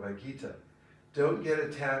the Bhagavad Gita. Don't get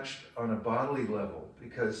attached on a bodily level,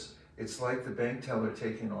 because it's like the bank teller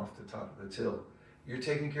taking off the top of the till. You're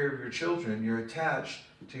taking care of your children, you're attached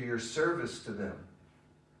to your service to them,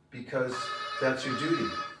 because that's your duty.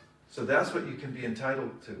 So that's what you can be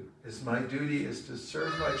entitled to, is my duty is to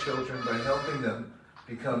serve my children by helping them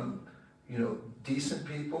become, decent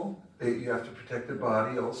people. You have to protect their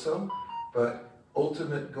body also, but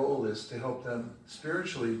ultimate goal is to help them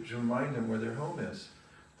spiritually, to remind them where their home is.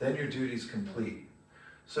 Then your duty's complete.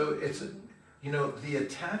 So it's, the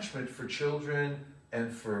attachment for children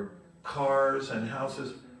and for cars and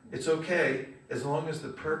houses, it's okay as long as the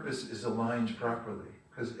purpose is aligned properly.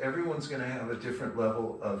 Because everyone's going to have a different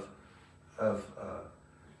level of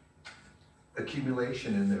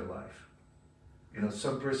accumulation in their life.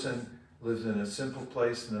 Some person lives in a simple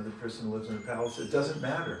place, another person lives in a palace. It doesn't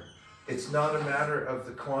matter. It's not a matter of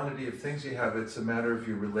the quantity of things you have, it's a matter of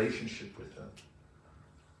your relationship with them.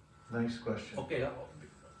 Nice question. Okay,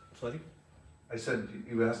 sorry? I said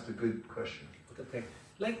you asked a good question. Okay, thank you.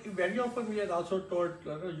 Like very often we are also told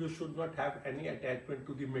you should not have any attachment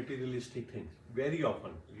to the materialistic things. Very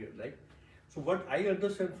often, right? So what I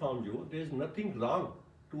understand from you, there is nothing wrong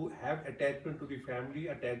to have attachment to the family,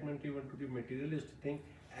 attachment even to the materialistic thing,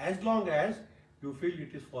 as long as you feel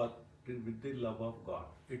it is with the love of God.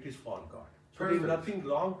 It is for God. So there is nothing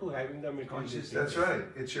wrong to having the materialistic. That's right.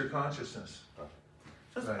 It's your consciousness.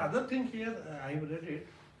 So Right. other thing here, I read it.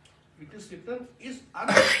 It is written is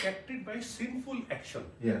unaffected by sinful action.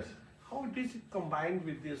 Yes. How it is combined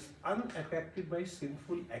with this unaffected by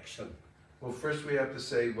sinful action? Well, first we have to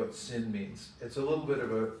say what sin means. It's a little bit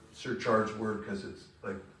of a surcharged word because it's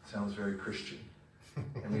sounds very Christian.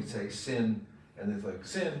 And we say sin, and it's like,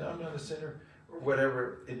 sin, I'm not a sinner, or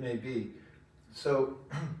whatever it may be. So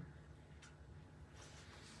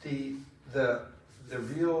the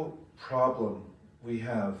real problem we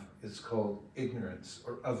have is called ignorance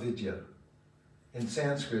or avidya. In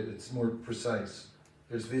Sanskrit, it's more precise.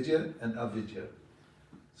 There's vidya and avidya.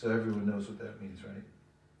 So everyone knows what that means, right?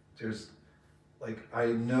 There's, I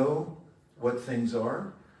know what things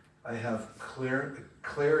are. I have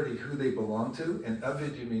clarity who they belong to, and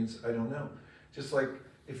avidya means I don't know. Just like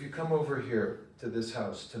if you come over here to this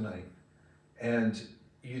house tonight, and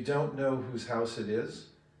you don't know whose house it is,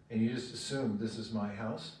 and you just assume this is my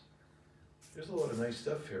house, there's a lot of nice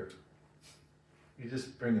stuff here. You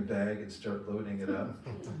just bring a bag and start loading it up.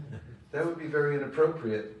 That would be very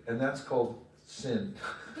inappropriate, and that's called sin.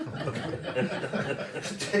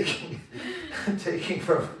 taking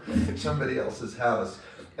from somebody else's house.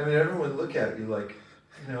 I mean, everyone would look at you like,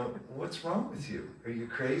 what's wrong with you? Are you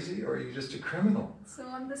crazy, or are you just a criminal? So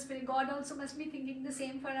on this way, God also must be thinking the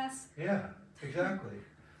same for us. Yeah, exactly.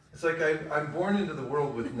 It's like I'm born into the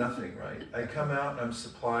world with nothing, right? I come out and I'm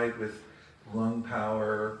supplied with lung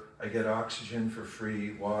power, I get oxygen for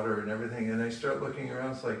free, water and everything, and I start looking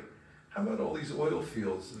around, it's like, how about all these oil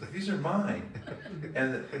fields? These are mine.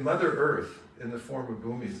 And Mother Earth, in the form of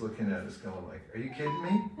Bhumi, is looking at us going like, are you kidding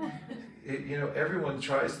me? Everyone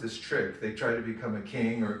tries this trick. They try to become a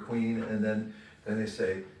king or a queen, and then they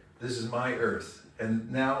say, this is my earth,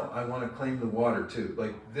 and now I want to claim the water too.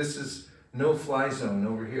 Like, this is no-fly zone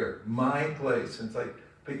over here, my place. And it's like,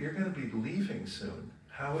 but you're going to be leaving soon.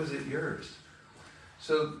 How is it yours?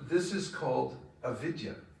 So this is called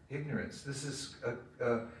avidya, ignorance. This is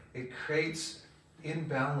it creates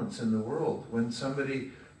imbalance in the world when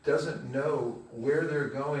somebody doesn't know where they're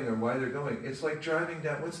going or why they're going. It's like driving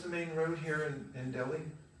down, what's the main road here in Delhi?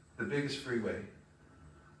 The biggest freeway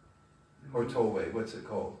or tollway, what's it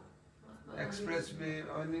called? Expressway,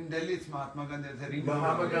 in Delhi it's Mahatma Gandhi.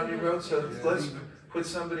 Mahatma Gandhi Road. So let's put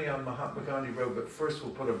somebody on Mahatma Gandhi Road, but first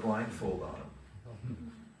we'll put a blindfold on them.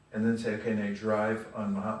 And then say, okay, now drive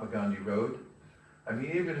on Mahatma Gandhi Road. I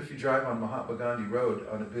mean, even if you drive on Mahatma Gandhi Road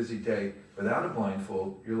on a busy day without a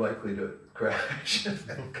blindfold, you're likely to crash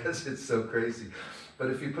because it's so crazy. But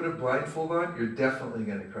if you put a blindfold on, you're definitely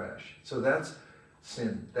going to crash. So that's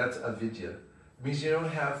sin. That's avidya. It means you don't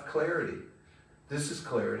have clarity. This is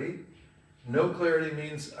clarity. No clarity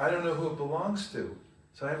means I don't know who it belongs to.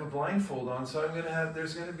 So I have a blindfold on, so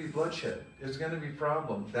there's going to be bloodshed. There's going to be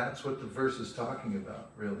problem. That's what the verse is talking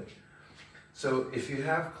about, really. So if you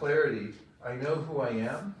have clarity, I know who I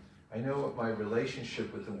am. I know what my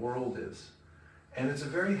relationship with the world is. And it's a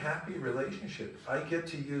very happy relationship. I get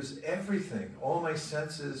to use everything, all my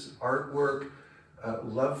senses, artwork,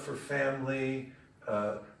 love for family,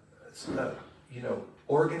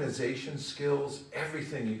 organization skills,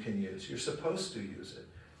 everything you can use. You're supposed to use it.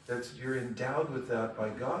 You're endowed with that by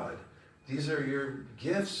God. These are your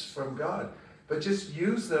gifts from God. But just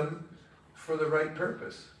use them for the right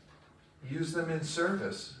purpose. Use them in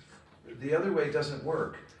service. The other way doesn't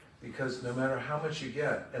work, because no matter how much you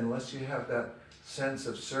get, unless you have that sense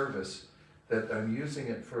of service, that I'm using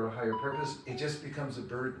it for a higher purpose, it just becomes a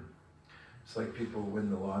burden. It's like people win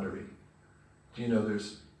the lottery. Do you know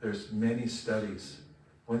there's many studies.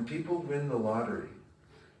 When people win the lottery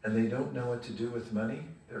and they don't know what to do with money,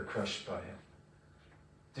 they're crushed by it.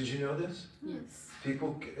 Did you know this? Yes.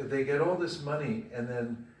 People, they get all this money and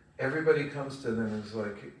then everybody comes to them and is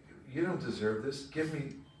like, you don't deserve this, give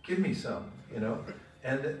me some,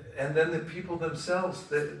 And then the people themselves,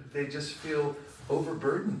 they just feel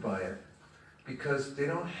overburdened by it because they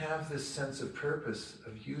don't have this sense of purpose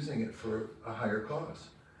of using it for a higher cause.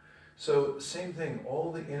 So same thing,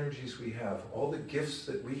 all the energies we have, all the gifts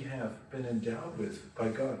that we have been endowed with by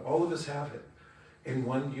God, all of us have it in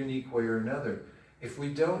one unique way or another. If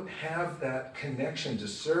we don't have that connection to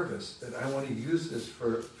service, that I want to use this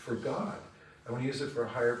for God, I want to use it for a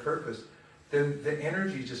higher purpose, then the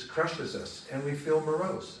energy just crushes us and we feel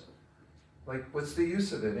morose. Like, what's the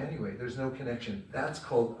use of it anyway? There's no connection. That's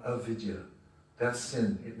called avidya. That's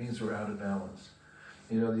sin. It means we're out of balance.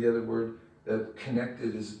 The other word that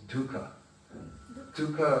connected is dukkha.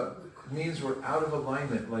 Dukkha means we're out of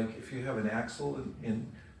alignment. Like if you have an axle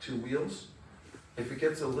in two wheels, if it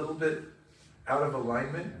gets a little bit out of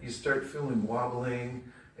alignment, you start feeling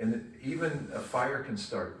wobbling, and even a fire can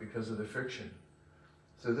start because of the friction.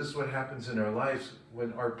 So this is what happens in our lives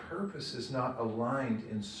when our purpose is not aligned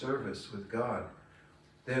in service with God.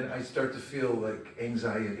 Then I start to feel like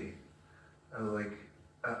anxiety,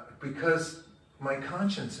 because my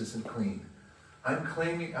conscience isn't clean. I'm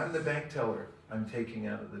the bank teller I'm taking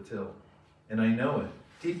out of the till, and I know it.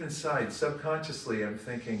 Deep inside, subconsciously, I'm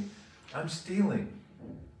thinking, I'm stealing,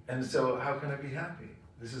 and so how can I be happy?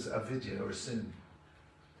 This is avidya, or sin.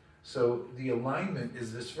 So the alignment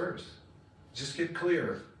is this verse. Just get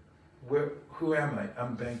clear. Who am I?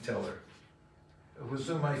 I'm bank teller. Who's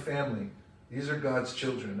in my family? These are God's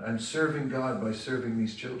children. I'm serving God by serving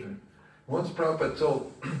these children. Once Prabhupada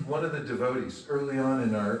told one of the devotees early on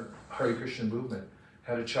in our Hare Krishna movement,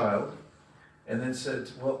 had a child, and then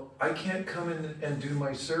said, well, I can't come in and do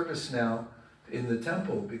my service now in the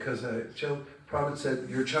temple because Prabhupada said,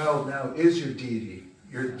 your child now is your deity.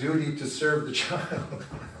 Your duty to serve the child.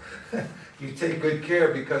 You take good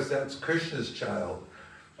care because that's Krishna's child.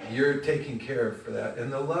 You're taking care for that.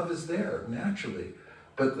 And the love is there, naturally.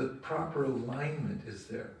 But the proper alignment is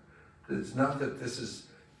there. It's not that this is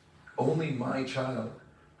only my child,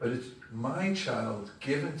 but it's my child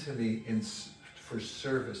given to me for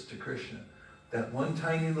service to Krishna. That one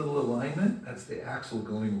tiny little alignment, that's the axle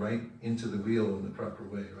going right into the wheel in the proper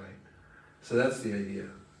way, right? So that's the idea.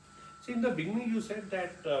 See, in the beginning you said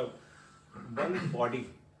that one body,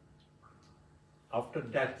 after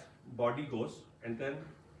death, body goes, and then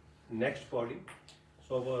next body,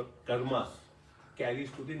 so our karmas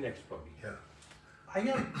carries to the next body. Yeah. I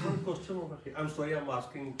have one question over here. I'm sorry, I'm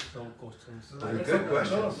asking some questions. Good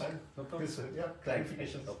questions. No problem. Yes, sir. Yeah,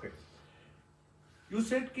 clarifications. Okay. You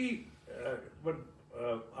said ki,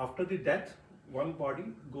 after the death, one body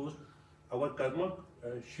goes, our karma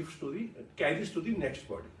carries to the next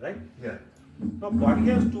body, right? Yeah. Now, body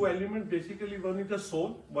has two elements. Basically, one is the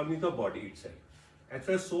soul, one is the body itself. As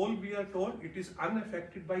a soul, we are told it is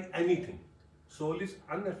unaffected by anything. Soul is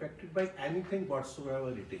unaffected by anything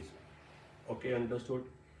whatsoever it is. Okay, understood.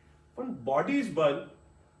 When body is burned,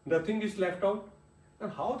 nothing is left out. And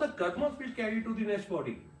how the karmas will carry to the next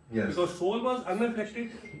body? Yes. Because soul was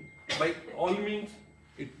unaffected by all means.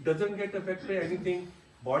 It doesn't get affected by anything.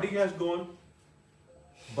 Body has gone,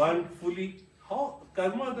 burned fully. How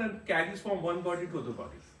karma then carries from one body to the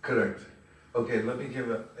body? Correct. Okay, let me give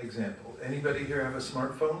an example. Anybody here have a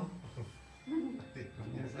smartphone? You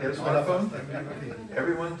have a smartphone?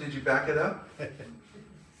 Everyone, did you back it up?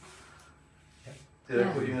 Did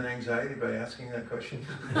I put you in anxiety by asking that question?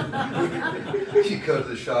 You go to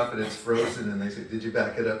the shop and it's frozen and they say, did you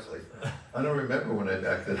back it up? It's like, I don't remember when I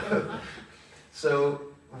backed it up. So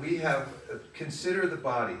we have, consider the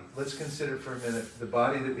body. Let's consider for a minute, the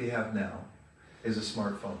body that we have now is a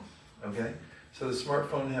smartphone, okay? So the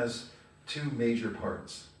smartphone has two major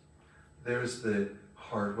parts. There's the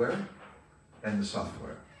hardware and the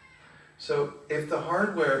software. So if the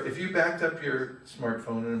hardware, if you backed up your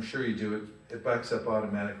smartphone, and I'm sure you do it backs up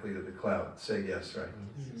automatically to the cloud. Say yes, right?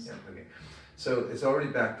 Yes. Yeah, okay. So it's already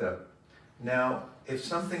backed up. Now, if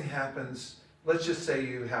something happens, let's just say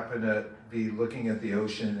you happen to be looking at the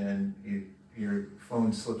ocean and your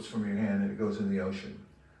phone slips from your hand and it goes in the ocean.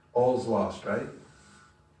 All's lost, right?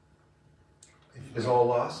 Is all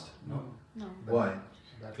lost? No. No. Why?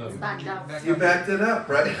 It's backed up. You backed it up,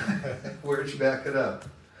 right? Where'd you back it up?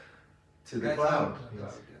 To the cloud.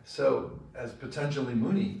 Yes. So, as Patanjali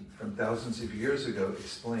Muni from thousands of years ago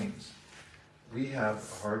explains, we have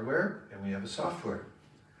a hardware and we have a software.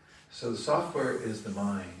 So the software is the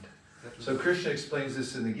mind. So Krishna explains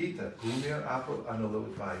this in the Gita. Bhumir apo analo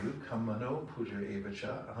vayu kamano puja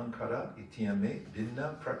evacha ahankara ityame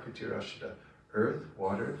vinna prakritirashita. Earth,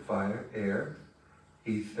 water, fire, air,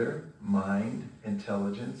 ether, mind,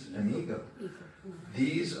 intelligence, and ego.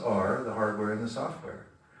 These are the hardware and the software.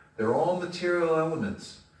 They're all material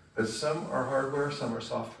elements, but some are hardware, some are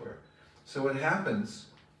software. So what happens,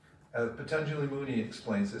 Patanjali Muni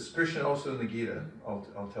explains this, Krishna also in the Gita,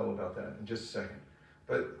 I'll tell about that in just a second.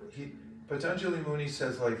 But Patanjali Muni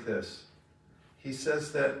says like this, he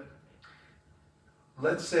says that,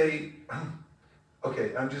 let's say,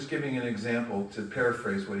 okay, I'm just giving an example to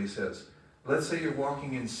paraphrase what he says. Let's say you're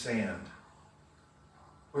walking in sand.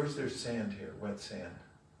 Where's there sand here, wet sand?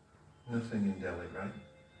 Nothing in Delhi, right?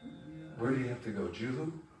 Where do you have to go,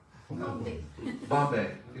 Juhu? Bombay.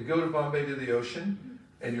 Bombay. You go to Bombay to the ocean,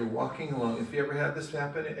 and you're walking along. If you ever had this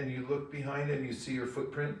happen, and you look behind and you see your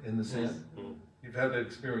footprint in the sand, you've had that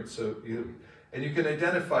experience. So you can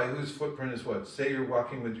identify whose footprint is what. Say you're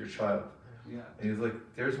walking with your child, Yeah. and you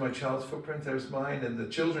look. There's my child's footprint. There's mine, and the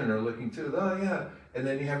children are looking too. Oh yeah. And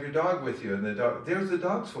then you have your dog with you, and the dog. There's the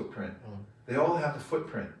dog's footprint. They all have a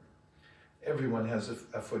footprint. Everyone has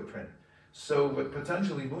a footprint. So what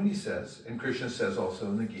Patanjali Muni says, and Krishna says also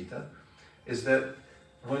in the Gita, is that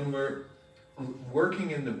when we're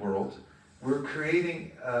working in the world, we're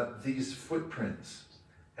creating these footprints.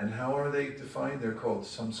 And how are they defined? They're called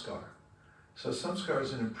samskar. So samskar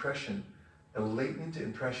is an impression, a latent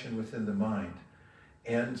impression within the mind.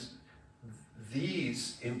 And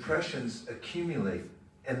these impressions accumulate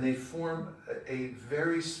and they form a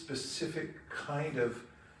very specific kind of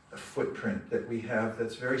a footprint that we have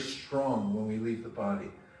that's very strong when we leave the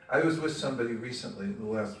body. I was with somebody recently in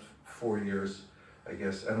the last 4 years, I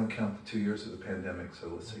guess. I don't count the 2 years of the pandemic, so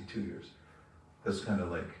let's say 2 years. That's kind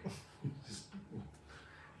of like, just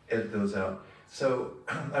edit those out. So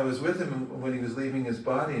I was with him when he was leaving his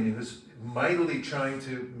body, and he was mightily trying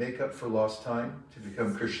to make up for lost time to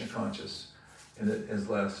become Krishna conscious in his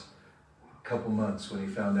last couple months when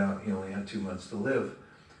he found out he only had 2 months to live.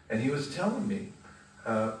 And he was telling me,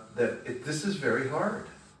 this is very hard,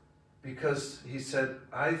 because he said,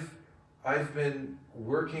 I've been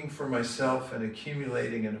working for myself and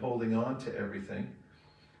accumulating and holding on to everything,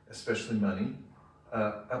 especially money,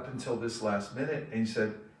 up until this last minute. And he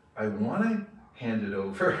said, I want to hand it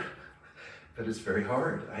over, but it's very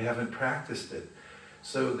hard. I haven't practiced it.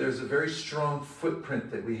 So there's a very strong footprint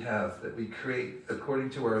that we have, that we create according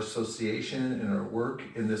to our association and our work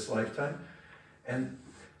in this lifetime. And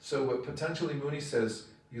so what Patanjali Muni says,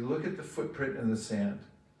 you look at the footprint in the sand,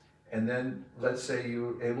 and then let's say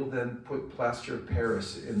you're able to then put plaster of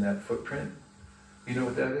Paris in that footprint. You know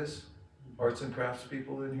what that is? Arts and crafts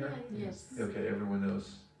people in here? Yes. Okay, everyone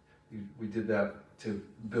knows. We did that to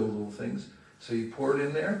build little things. So you pour it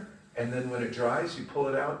in there, and then when it dries, you pull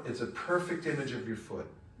it out. It's a perfect image of your foot.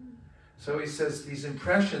 So he says these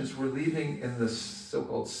impressions we're leaving in the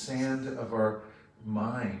so-called sand of our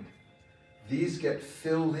mind. These get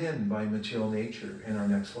filled in by material nature in our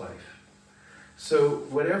next life. So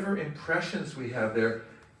whatever impressions we have there,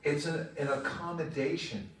 it's an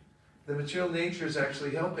accommodation. The material nature is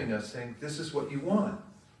actually helping us, saying, this is what you want.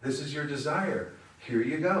 This is your desire. Here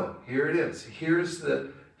you go. Here it is. Here's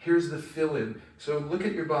the fill-in. So look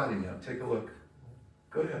at your body now. Take a look.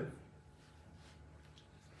 Go ahead.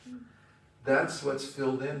 That's what's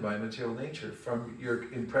filled in by material nature from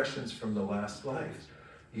your impressions from the last life.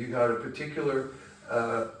 You got a particular,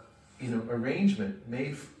 arrangement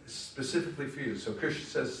made specifically for you. So Krishna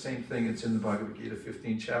says the same thing. It's in the Bhagavad Gita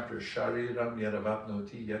 15th chapter. Shariram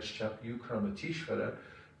yadavapnoti yachap yukramati shvara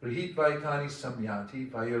Rahit Vaikani Samyati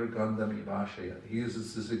Vayuragandami Vashaya. He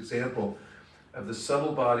uses this example of the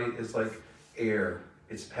subtle body is like air.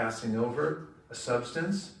 It's passing over a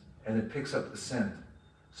substance and it picks up the scent.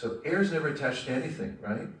 So air's never attached to anything,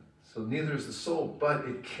 right? So neither is the soul, but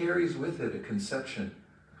it carries with it a conception.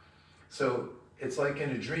 So it's like in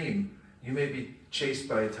a dream, you may be chased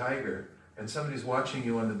by a tiger and somebody's watching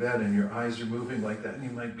you on the bed and your eyes are moving like that and you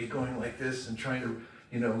might be going like this and trying to,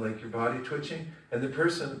 like your body twitching, and the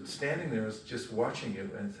person standing there is just watching you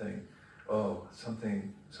and saying, oh, some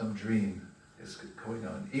dream is going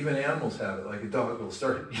on. Even animals have it, like a dog will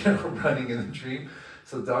start, running in the dream.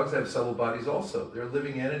 So dogs have subtle bodies also. They're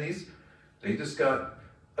living entities. They just got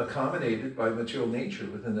accommodated by material nature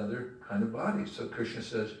with another kind of body. So Krishna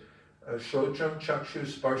says, Shojam chakshu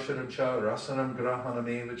sparshanam cha rasanam grahanam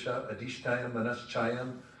eva cha adishtayam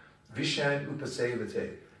manaschayam vishan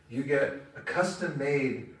upasevate. You get a custom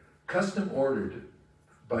ordered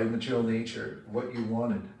by material nature what you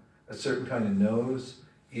wanted. A certain kind of nose,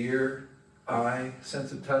 ear, eye,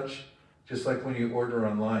 sense of touch. Just like when you order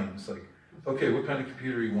online, it's like, okay, what kind of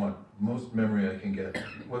computer you want? Most memory I can get.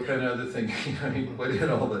 What kind of other thing? You put in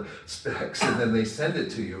all the specs and then they send it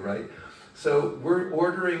to you, right? So we're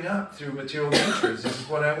ordering up through material nature. This is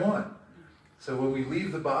what I want. So when we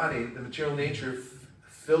leave the body, the material nature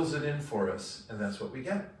fills it in for us, and that's what we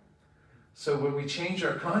get. So when we change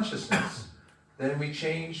our consciousness, then we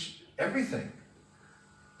change everything.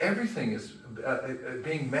 Everything is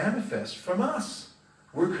being manifest from us.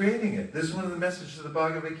 We're creating it. This is one of the messages of the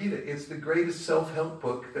Bhagavad Gita. It's the greatest self-help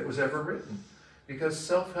book that was ever written. Because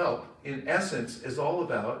self-help, in essence, is all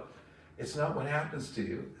about, it's not what happens to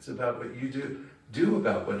you, it's about what you do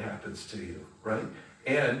about what happens to you, right?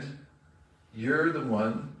 And you're the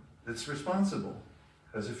one that's responsible.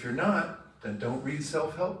 Because if you're not, then don't read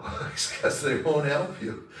self-help books, because they won't help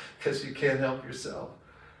you, because you can't help yourself.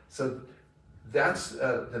 So that's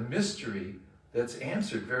the mystery that's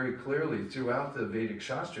answered very clearly throughout the Vedic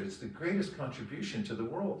Shastra. It's the greatest contribution to the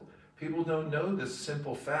world. People don't know this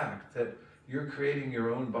simple fact that you're creating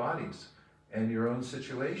your own bodies and your own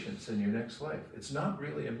situations in your next life. It's not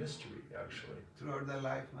really a mystery, actually. Throughout the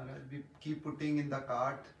life, Maharaj, we keep putting in the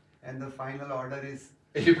cart, and the final order is...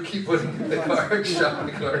 You keep putting in the cart,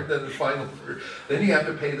 shopping cart, then the final... Then you have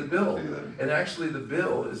to pay the bill. And actually the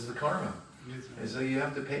bill is the karma. Yes, And so you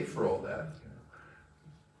have to pay for all that.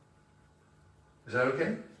 Is that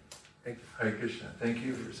okay? Thank you. Hare Krishna. Thank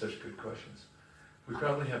you for such good questions. We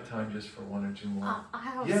probably have time just for one or two more. I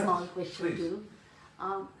have Yes, a small question please. too.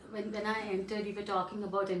 When I entered, you were talking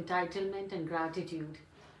about entitlement and gratitude.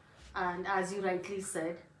 And as you rightly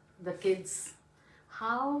said, the kids,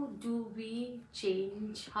 how do we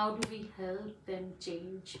help them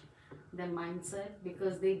change their mindset?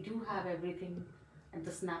 Because they do have everything at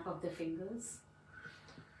the snap of their fingers.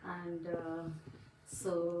 And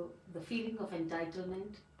so the feeling of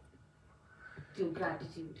entitlement to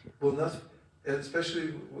gratitude. Well,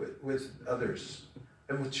 especially with others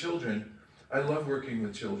and with children. I love working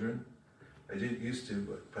with children. I didn't used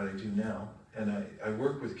to, but I do now. And I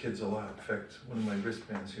work with kids a lot. In fact, one of my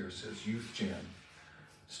wristbands here says Youth Jam.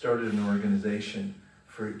 Started an organization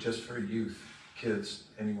just for youth, kids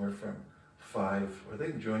anywhere from 5, or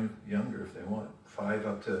they can join younger if they want, 5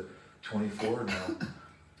 up to 24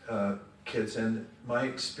 now, kids. And my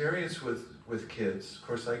experience with kids, of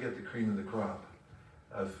course I get the cream of the crop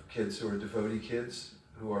of kids who are devotee kids,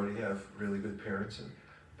 who already have really good parents.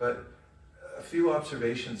 But a few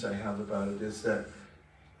observations I have about it is that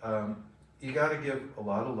you got to give a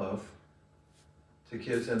lot of love to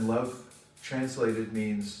kids, and love translated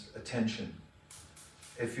means attention.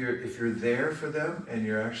 If you're there for them and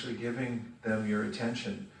you're actually giving them your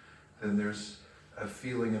attention, then there's a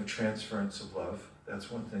feeling of transference of love. That's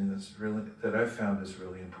one thing that I've found is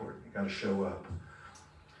really important. You got to show up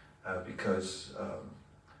because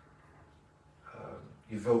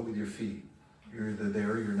you vote with your feet. You're either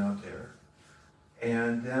there or you're not there.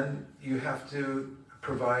 And then you have to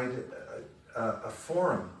provide a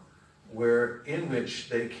forum in which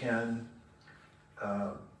they can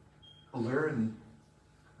learn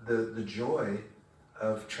the joy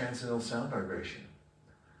of transcendental sound vibration.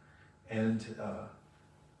 And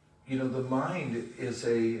the mind is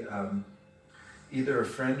either a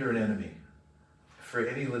friend or an enemy for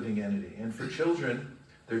any living entity. And for children,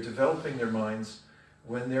 they're developing their minds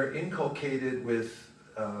when they're inculcated with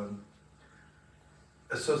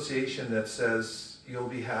association that says you'll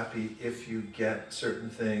be happy if you get certain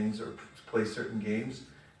things or play certain games,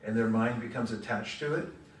 and their mind becomes attached to it.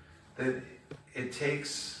 Then it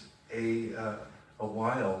takes a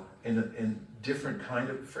while in different kind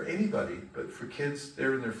of, for anybody, but for kids,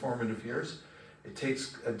 they're in their formative years, it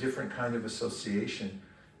takes a different kind of association.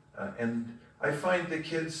 And I find the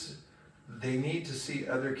kids, they need to see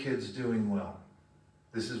other kids doing well.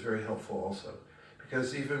 This is very helpful also.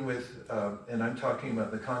 Because even with, and I'm talking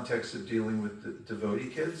about the context of dealing with the devotee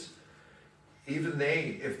kids, even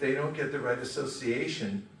they, if they don't get the right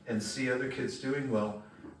association and see other kids doing well,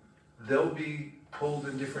 they'll be pulled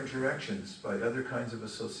in different directions by other kinds of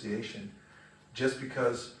association. Just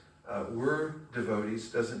because we're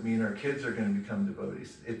devotees doesn't mean our kids are going to become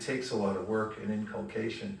devotees. It takes a lot of work and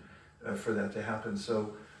inculcation for that to happen.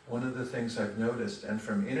 So one of the things I've noticed, and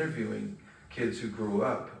from interviewing kids who grew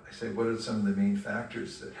up, I say, what are some of the main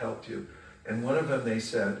factors that helped you? And one of them, they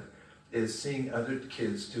said, is seeing other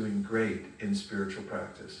kids doing great in spiritual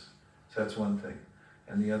practice. So that's one thing.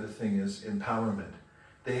 And the other thing is empowerment.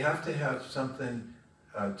 They have to have something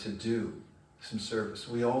to do, some service.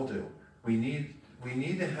 We all do. We need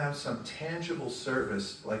to have some tangible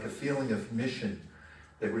service, like a feeling of mission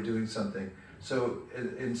that we're doing something. So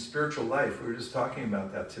in spiritual life, we were just talking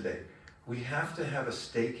about that today. We have to have a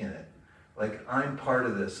stake in it. Like, I'm part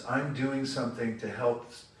of this. I'm doing something to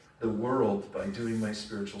help the world by doing my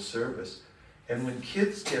spiritual service. And when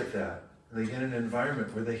kids get that, they get an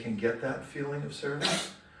environment where they can get that feeling of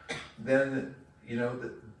service, then, you know,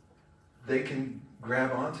 they can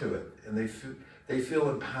grab onto it, and they feel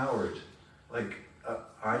empowered. Like,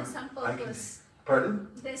 There's some purpose. Pardon?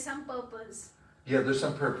 There's some purpose. Yeah, there's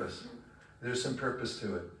some purpose. There's some purpose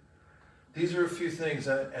to it. These are a few things,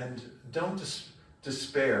 and don't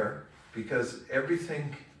despair, because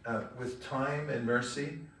everything with time and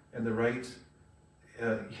mercy and the right,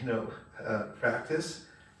 practice,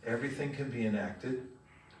 everything can be enacted.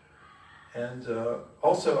 And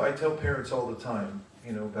also, I tell parents all the time,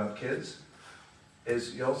 about kids,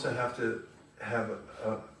 is you also have to have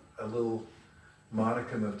a little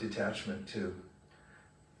modicum of detachment too.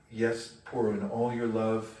 Yes, pour in all your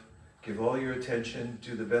love, give all your attention,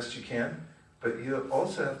 do the best you can, but you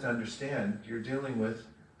also have to understand you're dealing with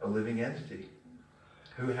a living entity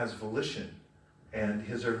who has volition and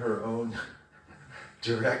his or her own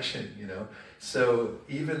direction, So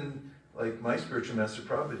even like my spiritual master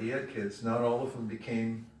Prabhupada, he had kids, not all of them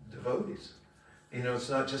became devotees. It's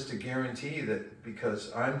not just a guarantee that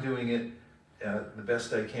because I'm doing it the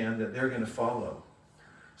best I can that they're going to follow.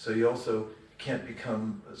 So you also can't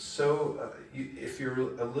become so, if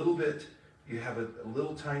you're a little bit, you have a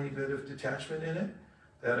little tiny bit of detachment in it,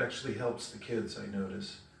 that actually helps the kids, I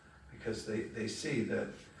notice, because they see that,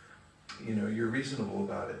 you're reasonable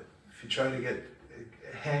about it. If you try to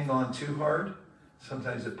hang on too hard,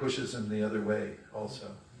 sometimes it pushes them the other way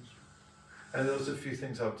also. And those are a few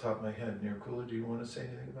things off the top of my head. Nirkula, do you want to say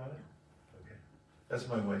anything about it? Okay. That's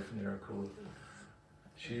my wife, Nirkula.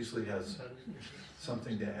 She usually has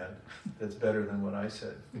something to add that's better than what I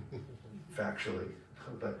said, factually.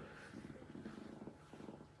 But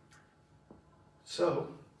so,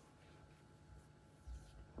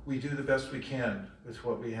 we do the best we can with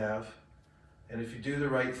what we have. And if you do the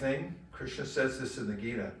right thing, Krishna says this in the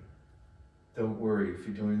Gita, don't worry, if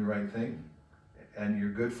you're doing the right thing and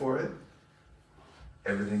you're good for it,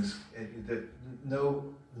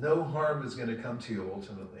 no harm is going to come to you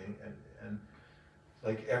ultimately. And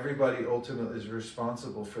like everybody ultimately is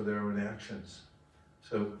responsible for their own actions.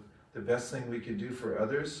 So the best thing we can do for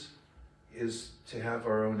others is to have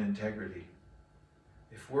our own integrity.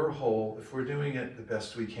 If we're whole, if we're doing it the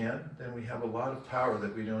best we can, then we have a lot of power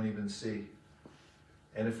that we don't even see.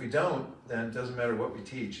 And if we don't, then it doesn't matter what we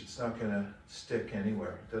teach, it's not going to stick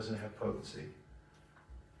anywhere. It doesn't have potency.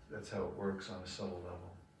 That's how it works on a subtle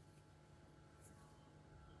level.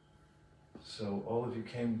 So all of you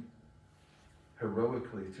came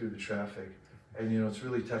heroically through the traffic. And it's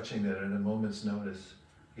really touching that at a moment's notice,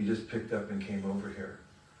 you just picked up and came over here.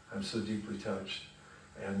 I'm so deeply touched.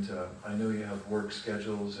 And I know you have work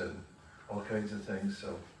schedules and all kinds of things,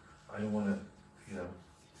 so I don't want to,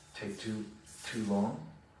 take too long.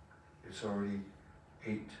 It's already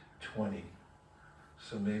 8:20,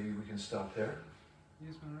 so maybe we can stop there.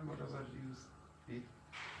 Yes, Maharaj, whatever you speak.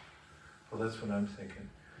 Well, that's what I'm thinking.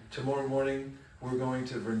 Tomorrow morning, we're going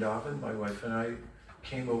to Vrindavan. My wife and I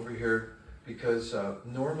came over here because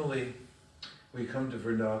normally we come to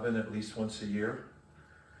Vrindavan at least once a year.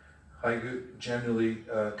 I generally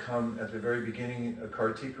come at the very beginning of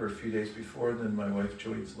Kartik or a few days before, then my wife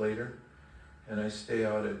joins later. And I stay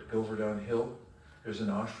out at Govardhan Hill. There's an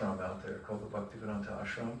ashram out there called the Bhaktivedanta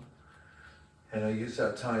Ashram. And I use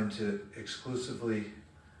that time to exclusively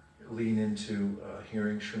lean into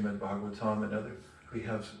hearing Srimad Bhagavatam and other. We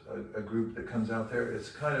have a group that comes out there. It's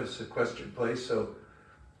kind of a sequestered place, so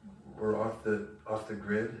we're off the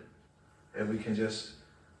grid, and we can just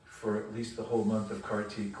for at least the whole month of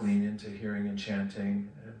Kartik, lean into hearing and chanting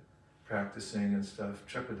and practicing and stuff.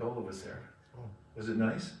 Chakradola was there. Oh. Was it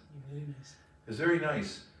nice? Very nice. It was very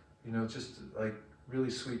nice. You know, just like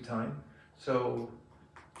really sweet time. So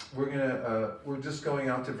we're just going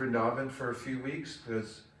out to Vrindavan for a few weeks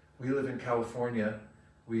because we live in California.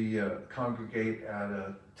 We congregate at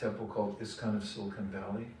a temple called ISKCON of Silicon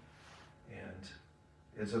Valley, and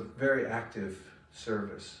it's a very active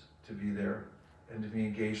service to be there and to be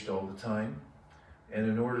engaged all the time. And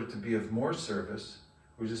in order to be of more service,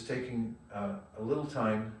 we're just taking a little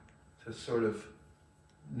time to sort of,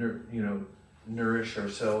 nourish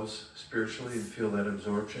ourselves spiritually and feel that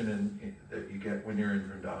absorption that you get when you're in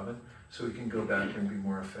Vrindavan, so we can go back and be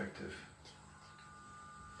more effective.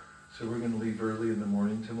 So we're going to leave early in the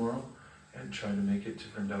morning tomorrow and try to make it to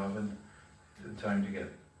Vrindavan in time to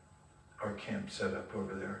get our camp set up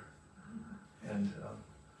over there and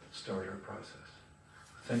start our process.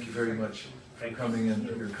 Thank you very much for coming and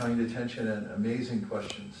your kind attention and amazing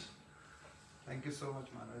questions. Thank you so much,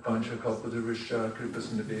 Maharaj. Pancha Kalpatarusha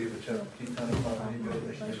Kripasindhaveva Kitana Pavani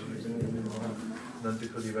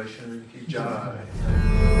Nandikodi Vaishnavi Ki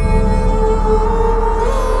Jai.